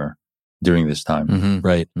developer during this time. Mm-hmm.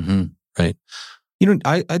 Right. Mm-hmm. Right.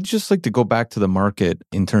 I'd just like to go back to the market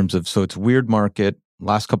in terms of, so it's a weird market.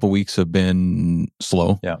 Last couple of weeks have been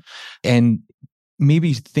slow. Yeah. And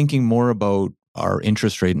maybe thinking more about our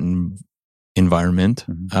interest rate environment.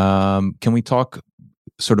 Mm-hmm. Can we talk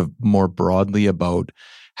sort of more broadly about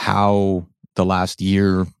how the last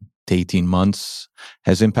year to 18 months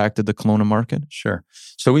has impacted the Kelowna market? Sure.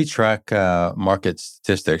 So we track market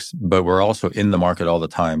statistics, but we're also in the market all the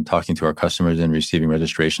time, talking to our customers and receiving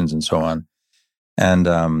registrations and so on. And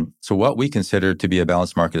so what we consider to be a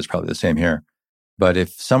balanced market is probably the same here. But if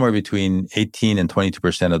somewhere between 18 and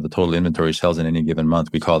 22% of the total inventory sells in any given month,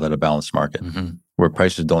 we call that a balanced market, where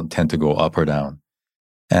prices don't tend to go up or down.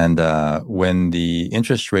 And when the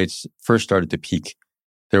interest rates first started to peak,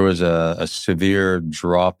 there was a severe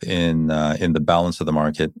drop in the balance of the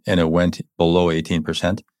market, and it went below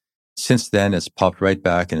 18%. Since then, it's popped right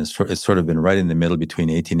back, and it's sort of been right in the middle between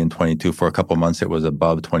 18 and 22. For a couple of months, it was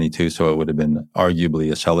above 22, so it would have been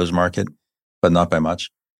arguably a seller's market, but not by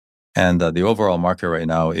much. And the overall market right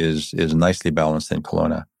now is nicely balanced in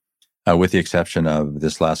Kelowna, with the exception of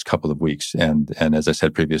this last couple of weeks. And as I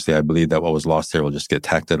said previously, I believe that what was lost there will just get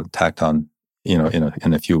tacked on,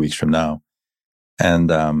 in a few weeks from now. And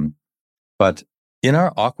but in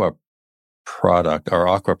our Aqua project,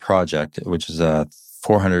 which is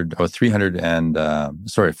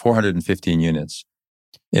 415 units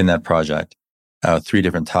in that project, 3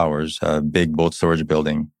 different towers, a big boat storage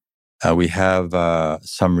building. We have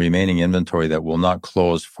some remaining inventory that will not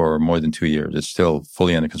close for more than 2 years. It's still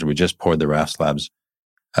fully under construction. We just poured the raft slabs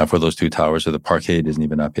for those 2 towers, so the parquet isn't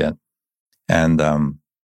even up yet. And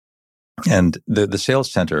the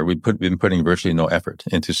sales center, we've been putting virtually no effort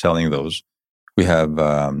into selling those. We have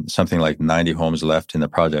something like 90 homes left in the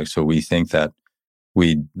project, so we think that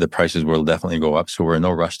the prices will definitely go up. So we're in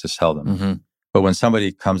no rush to sell them. But when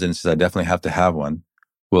somebody comes in and says, "I definitely have to have one,"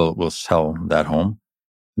 we'll sell that home.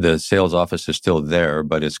 The sales office is still there,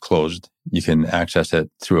 but it's closed. You can access it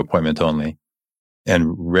through appointment only.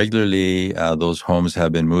 And regularly, those homes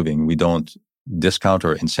have been moving. We don't discount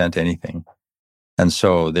or incent anything. And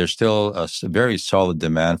so there's still a very solid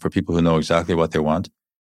demand for people who know exactly what they want.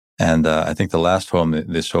 And I think the last home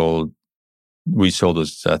we sold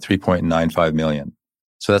was $3.95 million.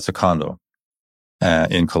 So that's a condo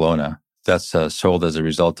in Kelowna. That's sold as a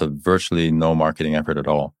result of virtually no marketing effort at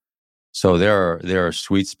all. So there are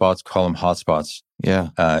sweet spots, call them hot spots. Yeah.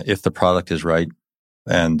 If the product is right.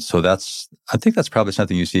 And so I think that's probably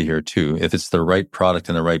something you see here too. If it's the right product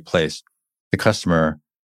in the right place, the customer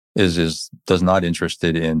does not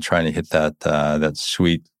interested in trying to hit that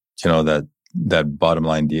sweet, that bottom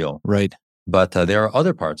line deal. Right. But there are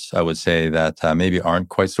other parts, I would say, that maybe aren't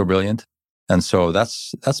quite so brilliant. And so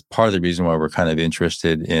that's part of the reason why we're kind of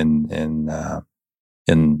interested in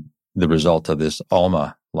the result of this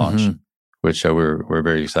Alma launch, which we're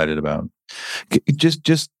very excited about.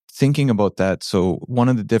 Just thinking about that. So one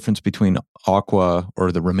of the difference between Aqua,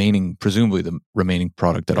 or presumably the remaining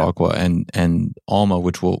product at Aqua, and Alma,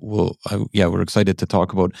 which we're excited to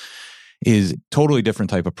talk about, is totally different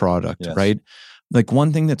type of product, right? Like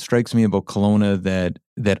one thing that strikes me about Kelowna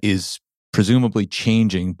that is presumably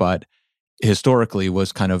changing, but historically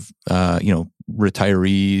was kind of,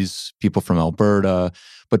 retirees, people from Alberta,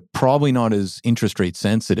 but probably not as interest rate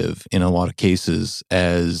sensitive in a lot of cases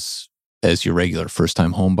as your regular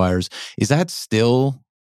first-time home buyers. Is that still,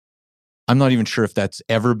 I'm not even sure if that's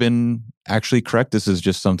ever been actually correct. This is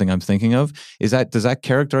just something I'm thinking of. Does that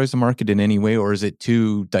characterize the market in any way, or is it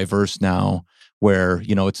too diverse now where,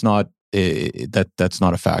 it's not, that's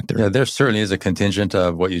not a factor? Yeah, there certainly is a contingent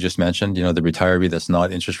of what you just mentioned, the retiree that's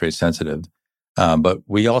not interest rate sensitive. But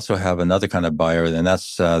we also have another kind of buyer, and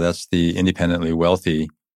that's the independently wealthy,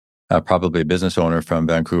 probably a business owner from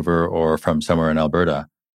Vancouver or from somewhere in Alberta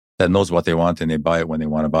that knows what they want and they buy it when they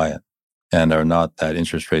want to buy it and are not that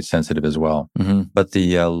interest rate sensitive as well. But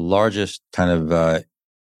the largest kind of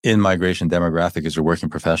in-migration demographic is a working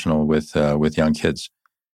professional with young kids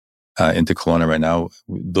into Kelowna right now.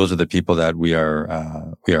 Those are the people that we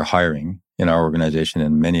are hiring in our organization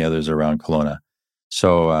and many others around Kelowna.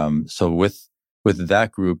 So with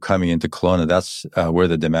that group coming into Kelowna, that's where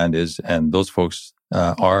the demand is, and those folks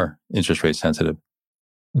are interest rate sensitive.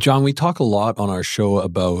 John, we talk a lot on our show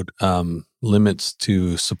about limits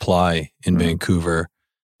to supply in Vancouver.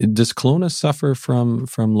 Does Kelowna suffer from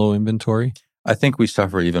low inventory? I think we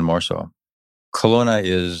suffer even more so. Kelowna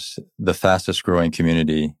is the fastest growing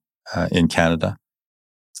community in Canada,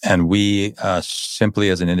 and we simply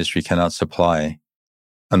as an industry cannot supply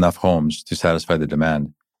enough homes to satisfy the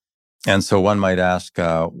demand. And so one might ask,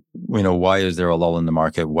 why is there a lull in the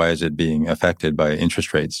market? Why is it being affected by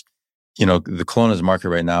interest rates? The Kelowna's market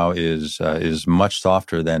right now is much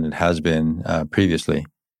softer than it has been previously.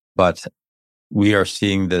 But we are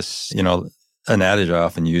seeing this, an adage I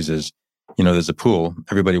often use is, there's a pool,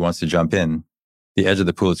 everybody wants to jump in. The edge of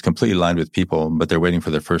the pool is completely lined with people, but they're waiting for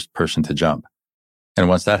the first person to jump. And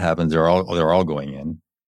once that happens, they're all going in.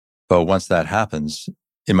 But once that happens,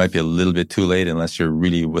 it might be a little bit too late unless you're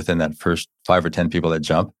really within that first 5 or 10 people that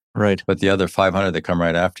jump. Right. But the other 500 that come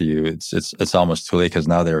right after you, it's almost too late because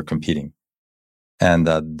now they're competing. And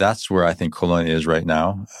that's where I think Kelowna is right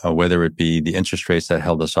now, whether it be the interest rates that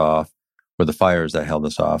held us off, or the fires that held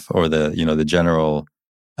us off, or the general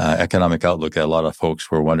economic outlook that a lot of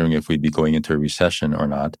folks were wondering if we'd be going into a recession or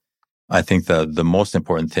not. I think the most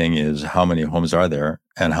important thing is how many homes are there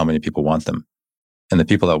and how many people want them. And the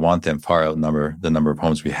people that want them far outnumber the number of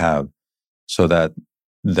homes we have. So that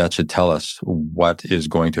should tell us what is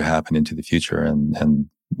going to happen into the future. And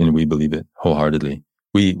we believe it wholeheartedly.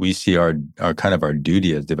 We see our kind of our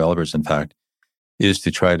duty as developers, in fact, is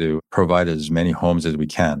to try to provide as many homes as we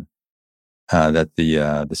can that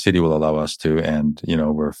the city will allow us to, and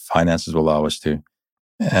where finances will allow us to,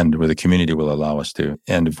 and where the community will allow us to.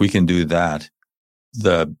 And if we can do that,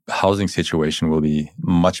 the housing situation will be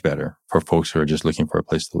much better for folks who are just looking for a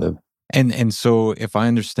place to live. And so, if I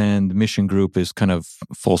understand, Mission Group is kind of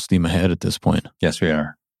full steam ahead at this point. Yes, we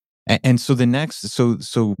are. And so the next,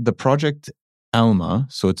 so the project Alma,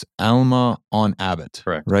 so it's Alma on Abbott,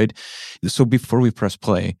 Correct. Right? So before we press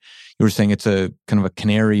play, you were saying it's a kind of a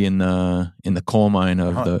canary in the coal mine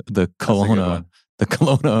of the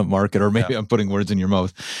Kelowna market, or maybe I'm putting words in your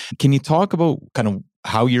mouth. Can you talk about kind of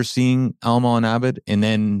how you're seeing Alma on Abbott, and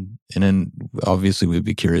then obviously we'd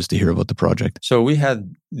be curious to hear about the project. So we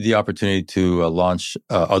had the opportunity to launch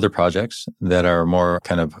other projects that are more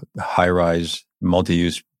kind of high-rise,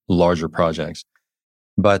 multi-use, larger projects.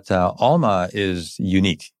 But Alma is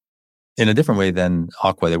unique in a different way than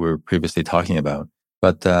Aqua that we were previously talking about.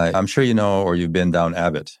 But I'm sure you know, or you've been down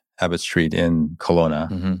Abbott Street in Kelowna.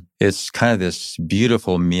 Mm-hmm. It's kind of this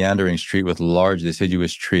beautiful meandering street with large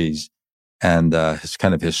deciduous trees. And it's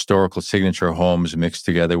kind of historical signature homes mixed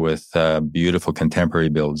together with beautiful contemporary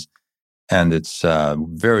builds. And it's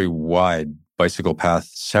very wide bicycle path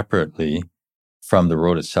separately from the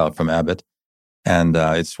road itself, from Abbott. And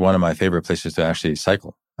it's one of my favorite places to actually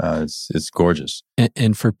cycle. It's gorgeous.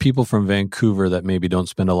 And for people from Vancouver that maybe don't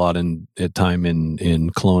spend a lot of time in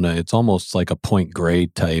Kelowna, it's almost like a Point Grey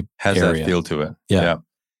type Has area. that feel to it. Yeah.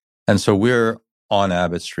 And so we're on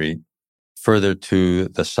Abbott Street, further to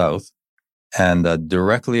the south. And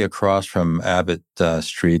directly across from Abbott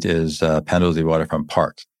Street is Pandosy Waterfront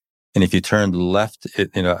Park. And if you turn left,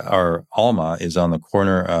 our Alma is on the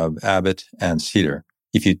corner of Abbott and Cedar.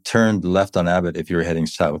 If you turned left on Abbott, if you're heading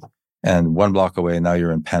south, and 1 block away, now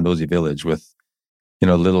you're in Pandosy Village with,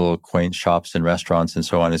 little quaint shops and restaurants and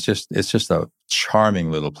so on. It's just a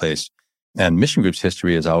charming little place. And Mission Group's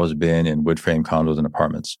history has always been in wood frame condos and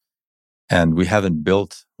apartments. And we haven't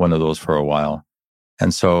built one of those for a while.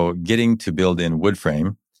 And so getting to build in wood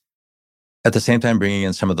frame, at the same time bringing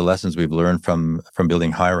in some of the lessons we've learned from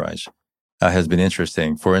building high rise has been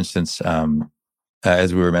interesting. For instance,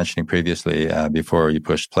 as we were mentioning previously before you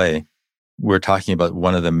pushed play, we're talking about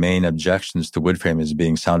one of the main objections to wood frame is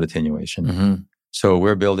being sound attenuation. Mm-hmm. So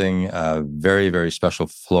we're building a very, very special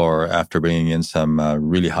floor after bringing in some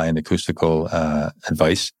really high-end acoustical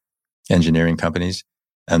advice, engineering companies.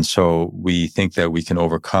 And so we think that we can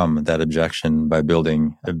overcome that objection by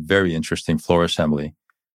building a very interesting floor assembly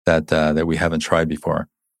that we haven't tried before,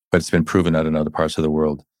 but it's been proven out in other parts of the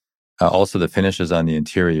world. Also, the finishes on the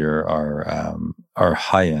interior are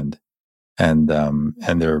high end, and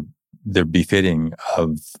they're befitting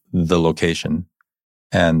of the location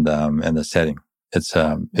and the setting. It's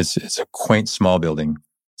a quaint small building.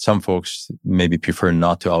 Some folks maybe prefer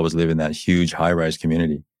not to always live in that huge high rise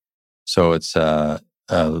community. So it's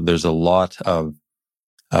there's a lot of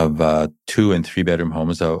 2 and 3 bedroom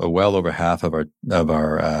homes. Well over half of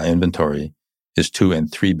our inventory is 2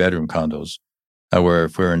 and 3 bedroom condos. Where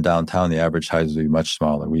if we're in downtown, the average size would be much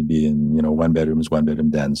smaller. We'd be in 1 bedrooms, 1 bedroom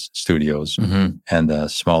dens, studios, Mm-hmm.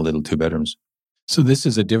 and small little 2 bedrooms. So this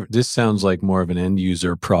is this sounds like more of an end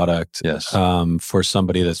user product. Yes. For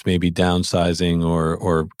somebody that's maybe downsizing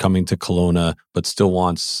or coming to Kelowna, but still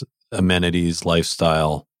wants amenities,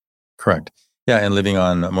 lifestyle. Correct. Yeah, and living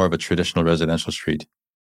on more of a traditional residential street.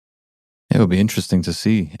 It would be interesting to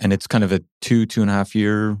see. And it's kind of a 2.5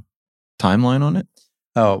 year timeline on it?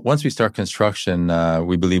 Once we start construction,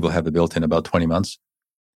 we believe we'll have it built in about 20 months.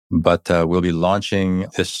 But we'll be launching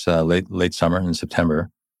this late summer in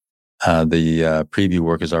September. The preview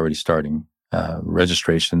work is already starting.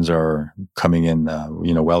 Registrations are coming in,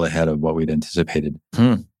 well ahead of what we'd anticipated.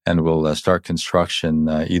 And we'll start construction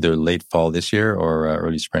either late fall this year or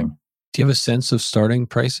early spring. Do you have a sense of starting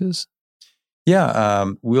prices?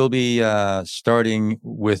 Yeah, we'll be starting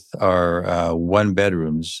with our 1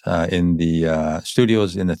 bedrooms in the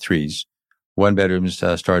studios in the 3s, 1 bedrooms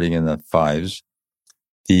starting in the 5s.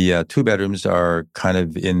 The 2 bedrooms are kind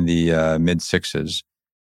of in the mid sixes.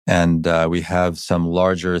 And we have some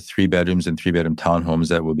larger 3 bedrooms and 3-bedroom townhomes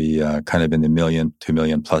that will be kind of in the $1 million, $2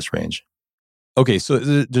 million plus range. Okay, so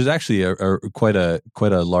there's actually a quite a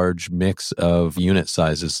large mix of unit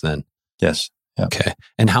sizes then. Yes. Yeah. Okay.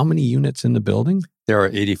 And how many units in the building? There are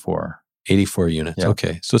 84. 84 units. Yeah.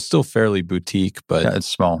 Okay. So it's still fairly boutique, but Yeah, it's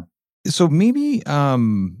small. So maybe,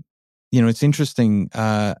 it's interesting.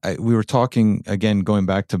 We were talking, again, going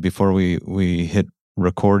back to before we hit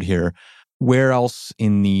record here, where else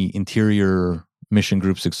in the interior Mission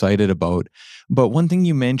Group's excited about. But one thing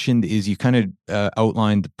you mentioned is you kind of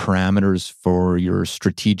outlined the parameters for your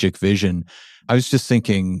strategic vision. I was just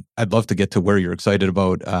thinking, I'd love to get to where you're excited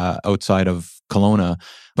about outside of Kelowna.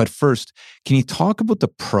 But first, can you talk about the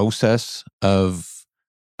process of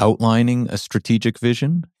outlining a strategic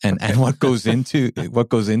vision and what goes into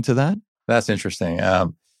that? That's interesting.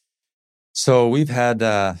 So we've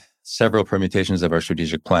had several permutations of our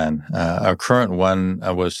strategic plan. Our current one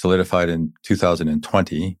was solidified in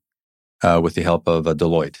 2020 with the help of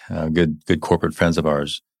Deloitte, good corporate friends of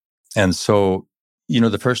ours. And so,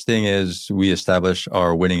 the first thing is we establish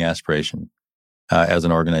our winning aspiration as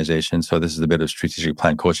an organization. So this is a bit of strategic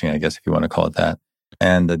plan coaching, I guess, if you want to call it that.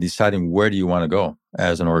 And deciding where do you want to go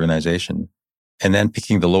as an organization. And then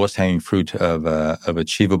picking the lowest hanging fruit of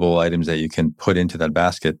achievable items that you can put into that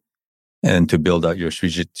basket and to build out your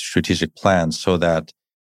strategic plan so that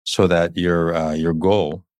your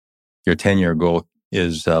goal, your 10-year goal,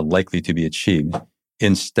 is likely to be achieved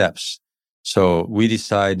in steps. So we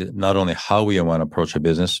decide not only how we want to approach a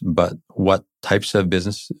business, but what types of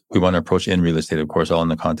business we want to approach in real estate, of course, all in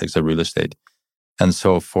the context of real estate. And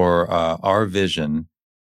so for our vision,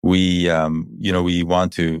 we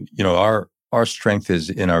want to, our strength is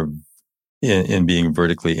in being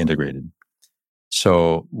vertically integrated.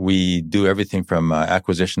 So we do everything from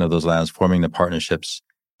acquisition of those lands, forming the partnerships,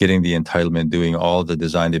 getting the entitlement, doing all the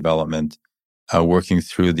design development, working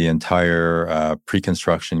through the entire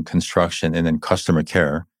pre-construction, construction, and then customer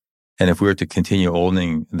care. And if we were to continue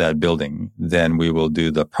owning that building, then we will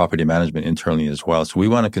do the property management internally as well. So we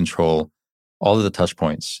want to control all of the touch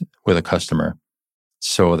points with a customer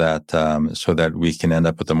so that we can end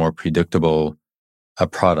up with a more predictable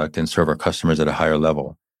product and serve our customers at a higher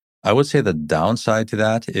level. I would say the downside to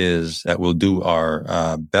that is that we'll do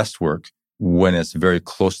our best work when it's very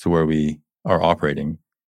close to where we are operating.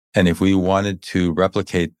 And if we wanted to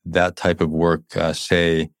replicate that type of work,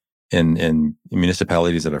 say in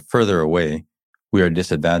municipalities that are further away, we are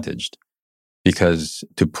disadvantaged because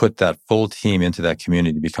to put that full team into that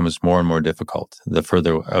community becomes more and more difficult the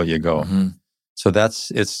further out you go. Mm-hmm. So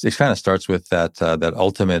it kind of starts with that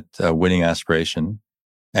ultimate winning aspiration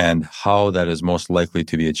and how that is most likely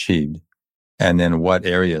to be achieved. And then what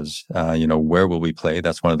areas, where will we play?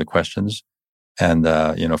 That's one of the questions. And,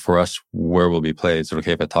 for us, where will we play? Is it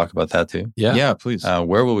okay if I talk about that too? Yeah, please.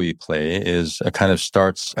 Where will we play is kind of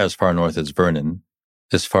starts as far north as Vernon,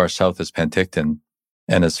 as far south as Penticton,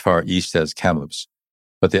 and as far east as Kamloops.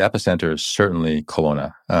 But the epicenter is certainly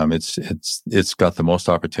Kelowna. It's got the most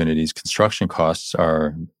opportunities. Construction costs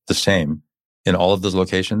are the same in all of those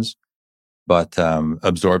locations, but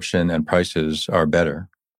absorption and prices are better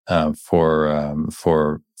for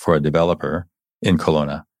a developer in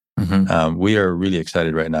Kelowna. Mm-hmm. We are really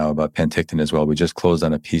excited right now about Penticton as well. We just closed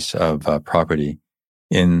on a piece of property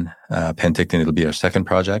in Penticton. It'll be our second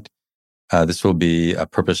project. This will be a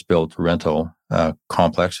purpose-built rental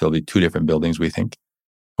complex. There'll be 2 different buildings, we think,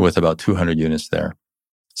 with about 200 units there.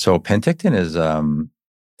 So Penticton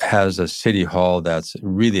has a city hall that's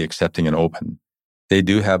really accepting and open. They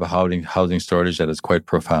do have a housing shortage that is quite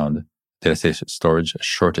profound. Did I say storage?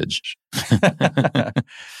 Shortage.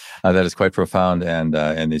 That is quite profound, and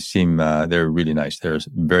they seem they're really nice. They're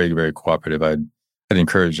very, very cooperative. I'd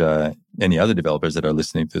encourage any other developers that are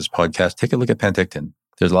listening to this podcast, take a look at Penticton.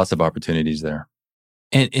 There's lots of opportunities there.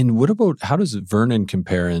 And what about, how does Vernon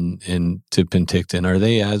compare in to Penticton? Are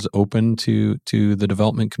they as open to the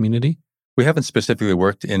development community? We haven't specifically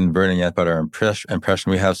worked in Vernon yet, but our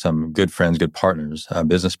impression, we have some good friends, good partners,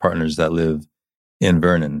 business partners that live in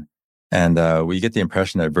Vernon. And we get the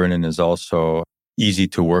impression that Vernon is also easy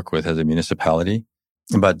to work with as a municipality.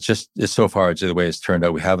 But just so far, the way it's turned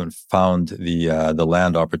out, we haven't found the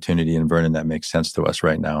land opportunity in Vernon that makes sense to us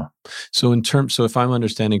right now. So if I'm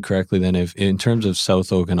understanding correctly, then if in terms of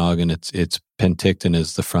South Okanagan, it's Penticton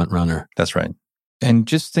is the front runner. That's right. And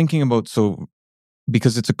just thinking about,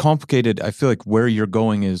 because it's a complicated, I feel like where you're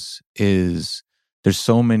going is there's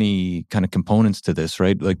so many kind of components to this,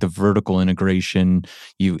 right? Like the vertical integration,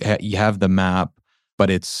 you have the map, but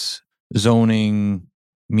it's zoning,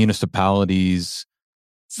 municipalities,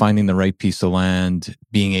 finding the right piece of land,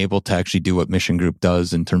 being able to actually do what Mission Group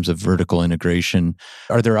does in terms of vertical integration.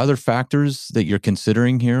 Are there other factors that you're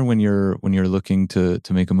considering here when you're looking to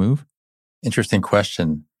make a move? Interesting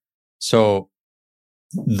question. So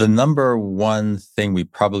the number one thing we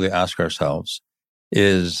probably ask ourselves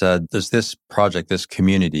is, does this project, this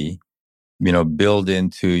community, build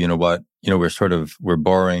into, what, we're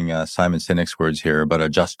borrowing Simon Sinek's words here about a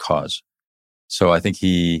just cause. So I think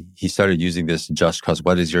he started using this just cause.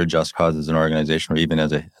 What is your just cause as an organization or even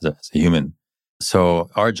as a human? So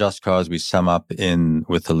our just cause, we sum up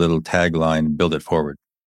with a little tagline, build it forward.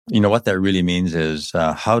 What that really means is,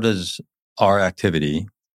 how does our activity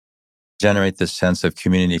generate this sense of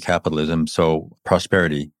community capitalism, so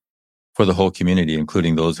prosperity for the whole community,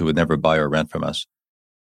 including those who would never buy or rent from us.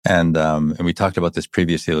 And we talked about this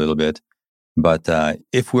previously a little bit, but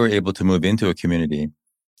if we're able to move into a community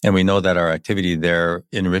and we know that our activity there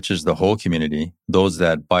enriches the whole community, those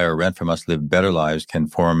that buy or rent from us live better lives, can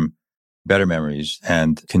form better memories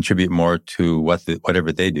and contribute more to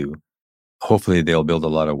whatever they do. Hopefully they'll build a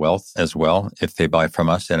lot of wealth as well if they buy from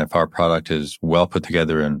us. And if our product is well put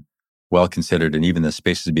together and well considered, and even the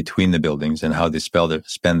spaces between the buildings and how they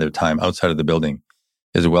spend their time outside of the building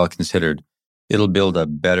is well considered, it'll build a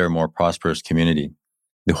better, more prosperous community.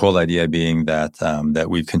 The whole idea being that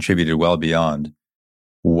we've contributed well beyond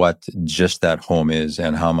what just that home is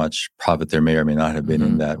and how much profit there may or may not have been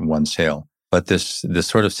in that one sale. But this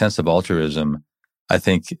sort of sense of altruism, I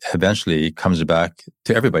think eventually comes back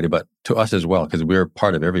to everybody, but to us as well, because we're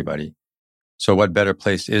part of everybody. So what better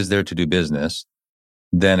place is there to do business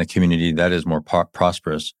than a community that is more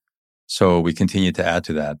prosperous? So we continue to add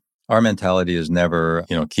to that. Our mentality is never,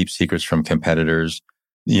 keep secrets from competitors,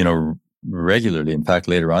 regularly. In fact,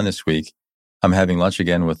 later on this week, I'm having lunch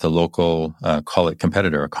again with a local, call it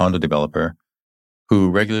competitor, a condo developer, who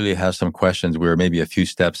regularly has some questions. We're maybe a few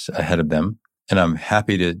steps ahead of them. And I'm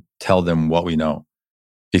happy to tell them what we know,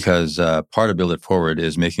 because part of Build It Forward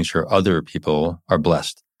is making sure other people are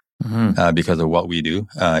blessed because of what we do,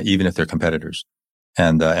 even if they're competitors.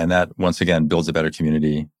 And that, once again, builds a better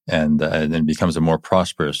community and then becomes a more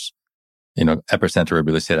prosperous, epicenter of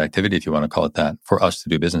real estate activity, if you want to call it that, for us to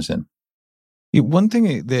do business in. One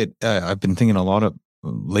thing that I've been thinking a lot of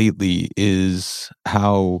lately is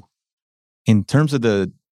how, in terms of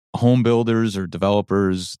the home builders or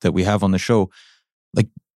developers that we have on the show, like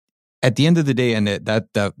at the end of the day, and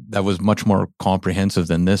that was much more comprehensive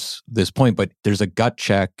than this point, but there's a gut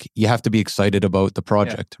check. You have to be excited about the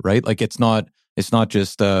project, right? Like it's not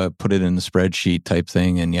just put it in the spreadsheet type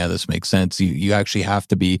thing and this makes sense. You actually have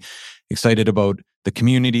to be excited about the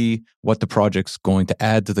community, what the project's going to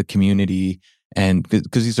add to the community, and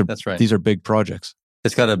because these are big projects.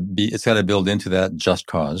 It's got to build into that just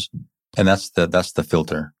cause, and that's the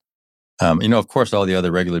filter. Of course, all the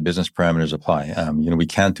other regular business parameters apply. We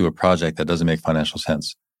can't do a project that doesn't make financial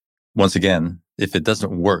sense. Once again, if it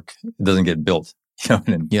doesn't work, it doesn't get built.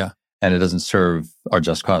 And it doesn't serve our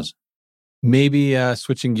just cause. Maybe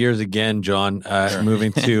switching gears again, John,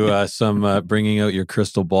 moving to some bringing out your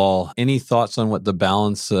crystal ball. Any thoughts on what the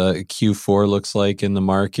balance Q4 looks like in the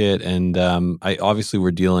market? And obviously we're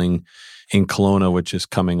dealing in Kelowna, which is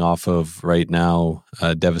coming off of right now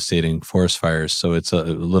devastating forest fires. So it's a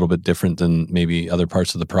little bit different than maybe other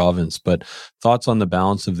parts of the province. But thoughts on the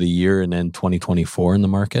balance of the year and then 2024 in the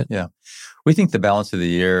market? Yeah, we think the balance of the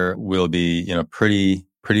year will be pretty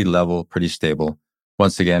level, pretty stable.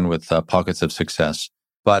 Once again, with pockets of success.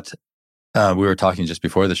 But we were talking just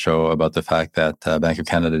before the show about the fact that Bank of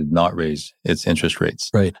Canada did not raise its interest rates.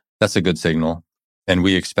 Right. That's a good signal. And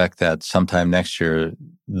we expect that sometime next year,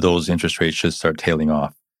 those interest rates should start tailing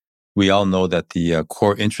off. We all know that the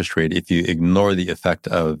core interest rate, if you ignore the effect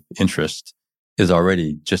of interest, is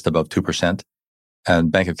already just above 2%.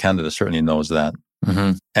 And Bank of Canada certainly knows that.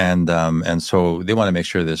 And so they want to make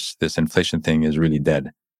sure this inflation thing is really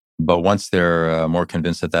dead. But once they're more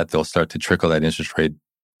convinced that they'll start to trickle that interest rate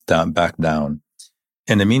back down.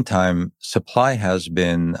 In the meantime, supply has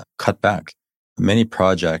been cut back. Many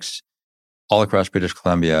projects all across British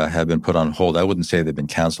Columbia have been put on hold. I wouldn't say they've been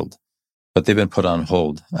canceled, but they've been put on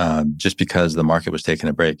hold just because the market was taking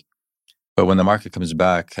a break. But when the market comes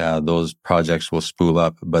back, those projects will spool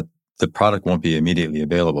up, but the product won't be immediately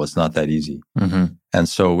available. It's not that easy. And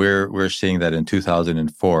so we're seeing that in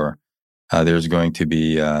 2004, there's going to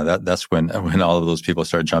be that's when all of those people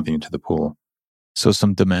start jumping into the pool. So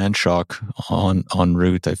some demand shock en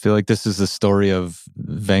route. I feel like this is the story of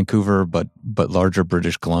Vancouver, but larger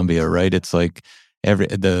British Columbia, right? It's like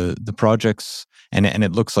the projects, and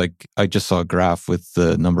it looks like I just saw a graph with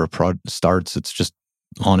the number of starts. It's just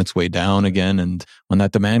on its way down again. And when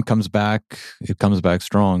that demand comes back, it comes back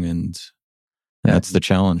strong. And that's the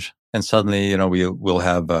challenge. And suddenly, we'll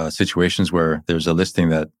have situations where there's a listing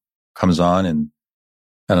that comes on and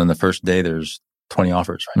on the first day, there's 20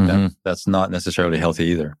 offers, right? Mm-hmm. That's not necessarily healthy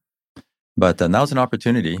either. But now's an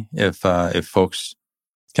opportunity if folks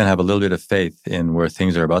can have a little bit of faith in where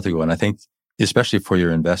things are about to go. And I think, especially for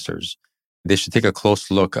your investors, they should take a close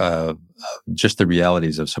look of just the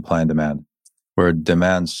realities of supply and demand, where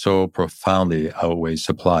demand so profoundly outweighs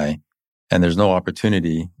supply. And there's no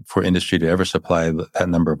opportunity for industry to ever supply that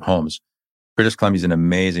number of homes. British Columbia is an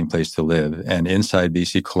amazing place to live. And inside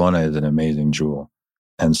BC, Kelowna is an amazing jewel.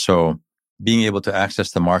 And so being able to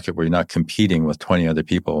access the market where you're not competing with 20 other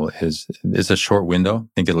people is a short window. I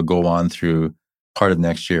think it'll go on through part of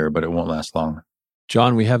next year, but it won't last long.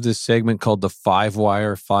 John, we have this segment called the 5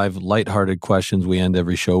 Wire, 5 lighthearted questions we end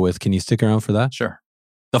every show with. Can you stick around for that? Sure.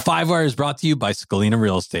 The 5 Wire is brought to you by Scalina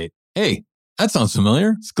Real Estate. Hey, that sounds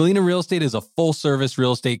familiar. Scalina Real Estate is a full-service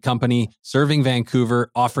real estate company serving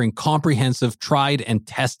Vancouver, offering comprehensive, tried and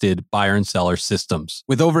tested buyer and seller systems.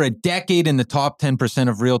 With over a decade in the top 10%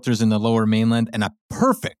 of realtors in the Lower Mainland and a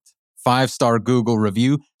perfect 5-star Google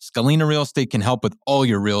review, Scalina Real Estate can help with all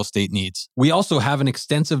your real estate needs. We also have an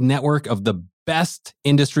extensive network of the best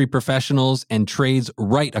industry professionals and trades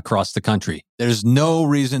right across the country. There's no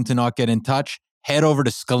reason to not get in touch. Head over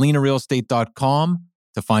to scalinarealestate.com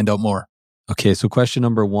to find out more. Okay, so question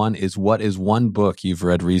number 1 is, what is one book you've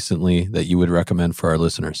read recently that you would recommend for our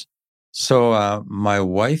listeners? So my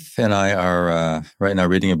wife and I are right now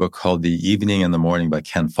reading a book called The Evening and the Morning by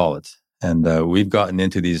Ken Follett. And we've gotten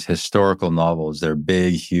into these historical novels. They're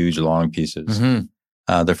big, huge, long pieces.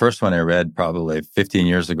 Mm-hmm. The first one I read probably 15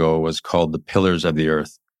 years ago was called The Pillars of the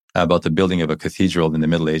Earth, about the building of a cathedral in the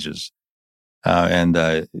Middle Ages.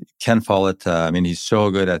 And Ken Follett, he's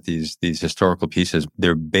so good at these historical pieces.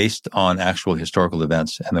 They're based on actual historical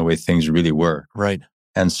events and the way things really were. Right.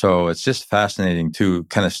 And so it's just fascinating to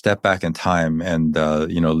kind of step back in time and,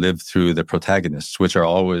 live through the protagonists, which are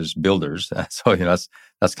always builders. So,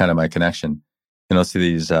 that's kind of my connection, to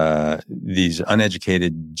these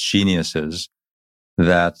uneducated geniuses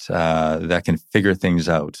that can figure things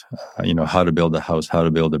out, how to build a house, how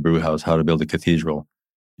to build a brew house, how to build a cathedral.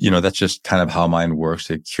 That's just kind of how mine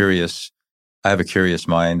works. I have a curious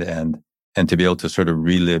mind, and to be able to sort of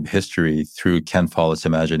relive history through Ken Follett's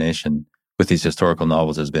imagination with these historical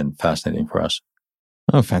novels has been fascinating for us.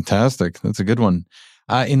 Oh, fantastic. That's a good one.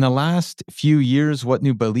 In the last few years, what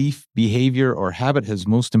new belief, behavior, or habit has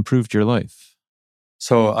most improved your life?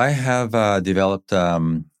 So I have developed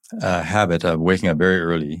a habit of waking up very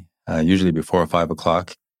early, usually before 5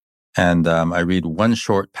 o'clock. And I read one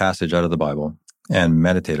short passage out of the Bible and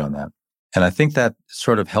meditate on that. And I think that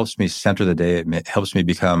sort of helps me center the day. It helps me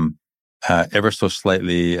become ever so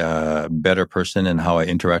slightly better person in how I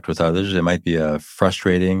interact with others. It might be a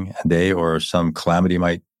frustrating day, or some calamity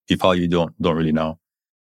might befall you don't really know.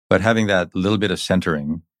 But having that little bit of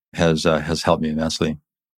centering has helped me immensely.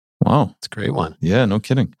 Wow. It's a great one. Yeah, no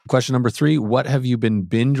kidding. Question number 3, what have you been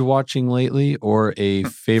binge watching lately, or a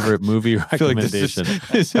favorite movie recommendation?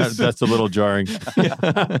 That's a little jarring.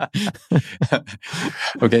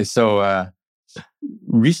 Okay, so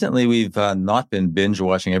recently we've not been binge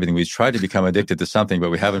watching everything. We've tried to become addicted to something,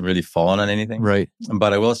 but we haven't really fallen on anything. Right.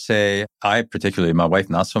 But I will say, I particularly, my wife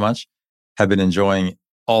not so much, have been enjoying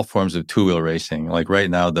all forms of two-wheel racing. Like right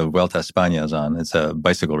now, the Vuelta a España is on. It's a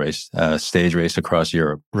bicycle race, stage race across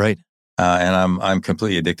Europe. Right. And I'm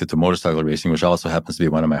completely addicted to motorcycle racing, which also happens to be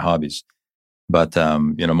one of my hobbies. But,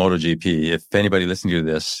 MotoGP, if anybody listening to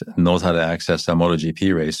this knows how to access a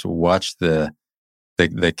MotoGP race, watch the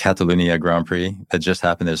Catalunya Grand Prix that just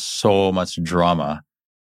happened. There's so much drama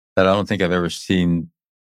that I don't think I've ever seen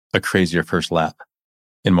a crazier first lap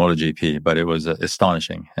in MotoGP, but it was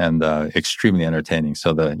astonishing and extremely entertaining.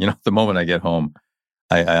 So the moment I get home,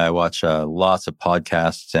 I watch lots of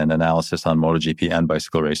podcasts and analysis on MotoGP and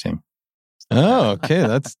bicycle racing. Oh,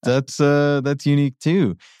 okay. That's unique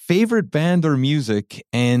too. Favorite band or music,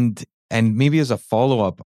 and maybe as a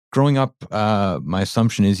follow-up, growing up, my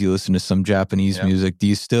assumption is you listen to some Japanese music.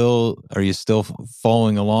 Are you still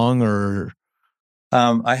following along, or?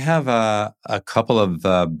 I have a couple of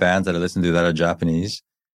bands that I listen to that are Japanese.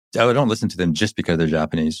 I don't listen to them just because they're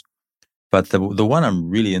Japanese. But the one I'm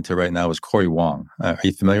really into right now is Corey Wong. Are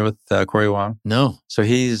you familiar with Corey Wong? No. So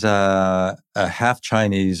he's a half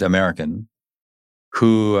Chinese American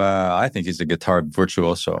who I think he's a guitar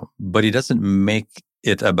virtuoso, but he doesn't make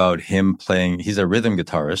it about him playing. He's a rhythm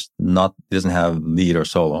guitarist, he doesn't have lead or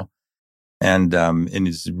solo. And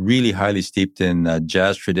he's really highly steeped in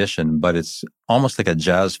jazz tradition, but it's almost like a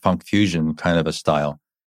jazz funk fusion kind of a style.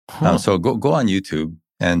 So go on YouTube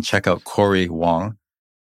and check out Corey Wong.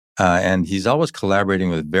 And he's always collaborating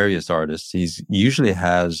with various artists. He usually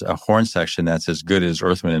has a horn section that's as good as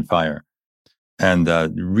Earth, Wind, and Fire. And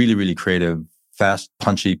really, really creative, fast,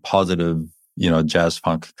 punchy, positive, jazz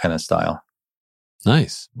funk kind of style.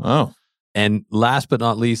 Nice. Wow. And last but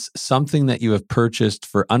not least, something that you have purchased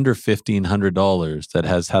for under $1,500 that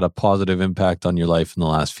has had a positive impact on your life in the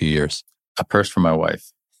last few years. A purse for my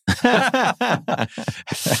wife. That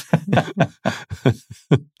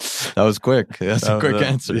was quick. That's a quick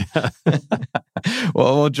answer. Yeah.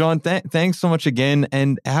 Well, John, thanks so much again.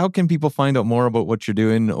 And how can people find out more about what you're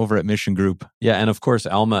doing over at Mission Group? Yeah. And of course,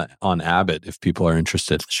 Alma on Abbott, if people are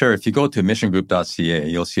interested. Sure. If you go to missiongroup.ca,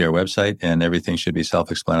 you'll see our website and everything should be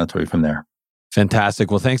self-explanatory from there.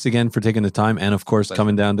 Fantastic. Well, thanks again for taking the time and, of course,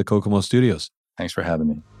 coming down to Kokomo Studios. Thanks for having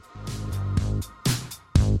me.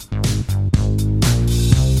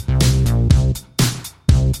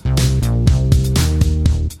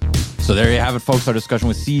 So there you have it, folks. Our discussion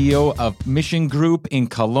with CEO of Mission Group in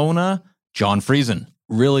Kelowna, John Friesen.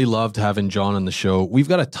 Really loved having John on the show. We've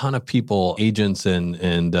got a ton of people, agents and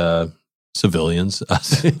civilians,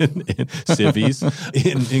 civvies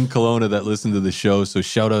in Kelowna that listen to the show. So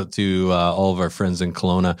shout out to all of our friends in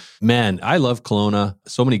Kelowna. Man, I love Kelowna.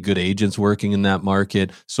 So many good agents working in that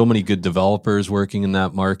market. So many good developers working in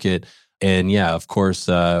that market. And yeah, of course,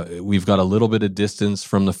 we've got a little bit of distance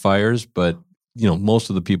from the fires, but most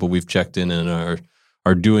of the people we've checked in and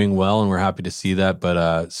are doing well, and we're happy to see that,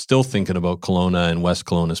 but still thinking about Kelowna and West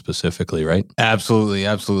Kelowna specifically, right? Absolutely,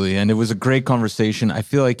 absolutely. And it was a great conversation. I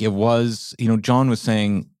feel like it was, John was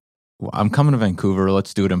saying, I'm coming to Vancouver,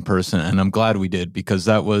 let's do it in person. And I'm glad we did, because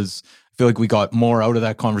I feel like we got more out of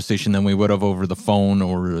that conversation than we would have over the phone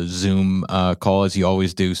or a Zoom call, as you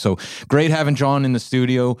always do. So great having John in the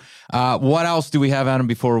studio. What else do we have, Adam,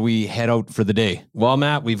 before we head out for the day? Well,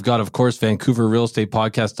 Matt, we've got, of course,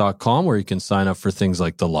 VancouverRealEstatePodcast.com, where you can sign up for things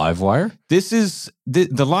like the Livewire. This is the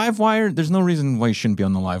Livewire. There's no reason why you shouldn't be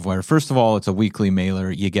on the Livewire. First of all, it's a weekly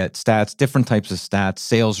mailer. You get stats, different types of stats,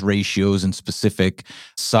 sales ratios in specific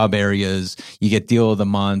sub areas. You get deal of the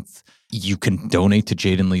month. You can donate to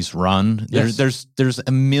Jade and Lee's run. Yes. There's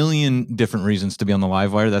a million different reasons to be on the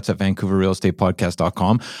Livewire. That's at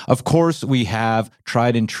VancouverRealEstatePodcast.com. Of course, we have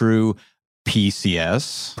tried and true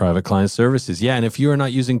PCS. Private Client Services. Yeah, and if you are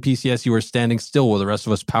not using PCS, you are standing still while the rest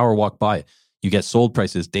of us power walk by it. You get sold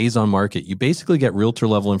prices, days on market. You basically get realtor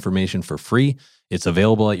level information for free. It's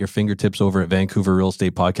available at your fingertips over at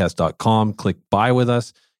VancouverRealEstatePodcast.com. Click buy with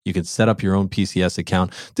us. You can set up your own PCS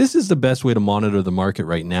account. This is the best way to monitor the market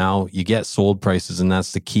right now. You get sold prices, and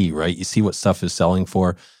that's the key, right? You see what stuff is selling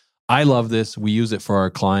for. I love this. We use it for our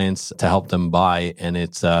clients to help them buy, and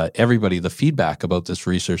it's everybody. The feedback about this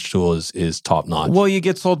research tool is top notch. Well, you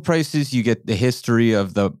get sold prices, you get the history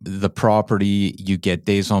of the property, you get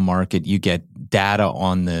days on market, you get data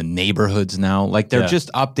on the neighborhoods now. Like they're just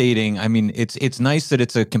updating. I mean, it's nice that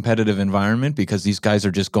it's a competitive environment, because these guys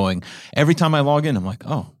are just going, every time I log in, I'm like,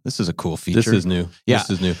 oh, this is a cool feature. This is new. Yeah. This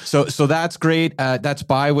is new. So that's great. That's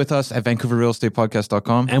buy with us at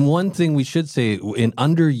VancouverRealEstatePodcast.com. And one thing we should say, an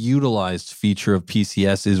underutilized feature of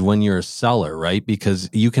PCS is when you're a seller, right? Because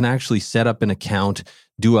you can actually set up an account,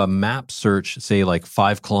 do a map search, say like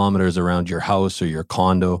 5 kilometers around your house or your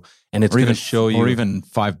condo, and it's going to show you. Or even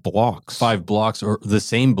 5 blocks. 5 blocks or the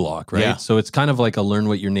same block, right? Yeah. So it's kind of like a learn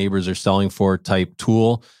what your neighbors are selling for type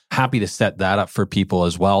tool. Happy to set that up for people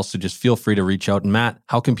as well. So just feel free to reach out. And Matt,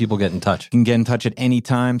 how can people get in touch? You can get in touch at any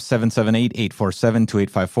time,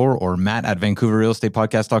 778-847-2854 or Matt at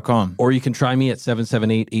VancouverRealEstatePodcast.com. Or you can try me at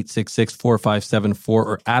 778-866-4574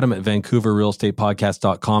 or Adam at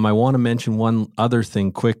VancouverRealEstatePodcast.com. I want to mention one other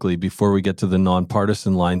thing quickly before we get to the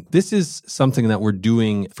nonpartisan line. This is something that we're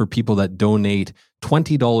doing for people that donate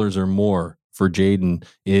 $20 or more for Jaden,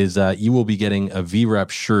 is you will be getting a VREP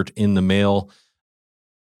shirt in the mail,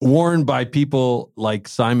 worn by people like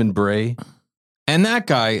Simon Bray. And that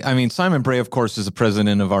guy, I mean, Simon Bray, of course, is the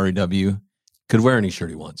president of REW. Could wear any shirt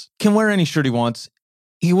he wants. Can wear any shirt he wants.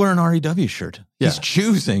 He wear an REW shirt. Yeah. He's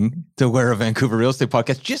choosing to wear a Vancouver Real Estate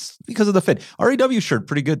Podcast just because of the fit. REW shirt,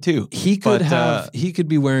 pretty good too. He could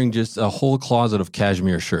be wearing just a whole closet of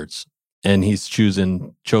cashmere shirts, and he's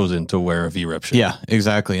chosen to wear a VREP shirt. Yeah,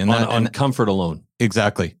 exactly. And on comfort alone.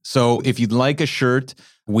 Exactly. So if you'd like a shirt,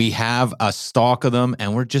 we have a stock of them,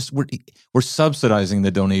 and we're subsidizing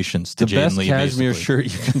the donations to Jade and Lee. The best cashmere basically. shirt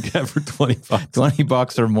you can get for $20.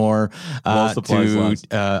 $20 or more to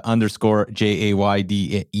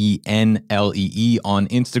 _JAYDENLEE on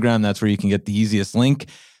Instagram. That's where you can get the easiest link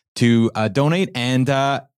to donate. And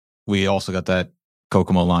we also got that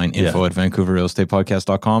Kokomo line info at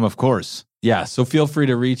VancouverRealEstatePodcast.com, of course. Yeah, so feel free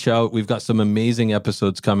to reach out. We've got some amazing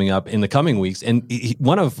episodes coming up in the coming weeks. And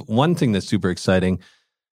one thing that's super exciting,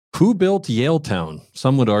 who built Yaletown?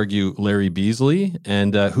 Some would argue Larry Beasley.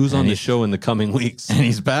 And who's on the show in the coming weeks? And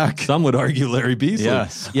he's back. Some would argue Larry Beasley.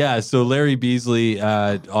 Yes. Yeah, so Larry Beasley,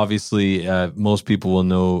 obviously, most people will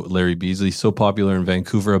know Larry Beasley. So popular in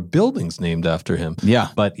Vancouver, a building's named after him. Yeah.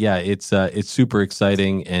 But yeah, it's super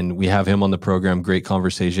exciting. And we have him on the program. Great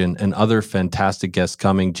conversation. And other fantastic guests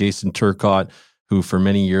coming. Jason Turcotte, who for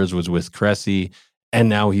many years was with Cressy. And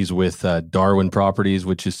now he's with Darwin Properties,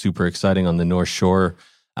 which is super exciting on the North Shore.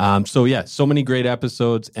 So yeah, so many great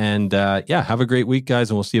episodes, and yeah, have a great week, guys,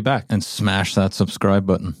 and we'll see you back. And smash that subscribe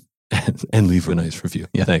button. and leave a nice review.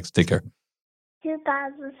 Yeah, thanks. Take care.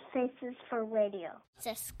 2000 Faces for Radio.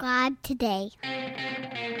 Subscribe today.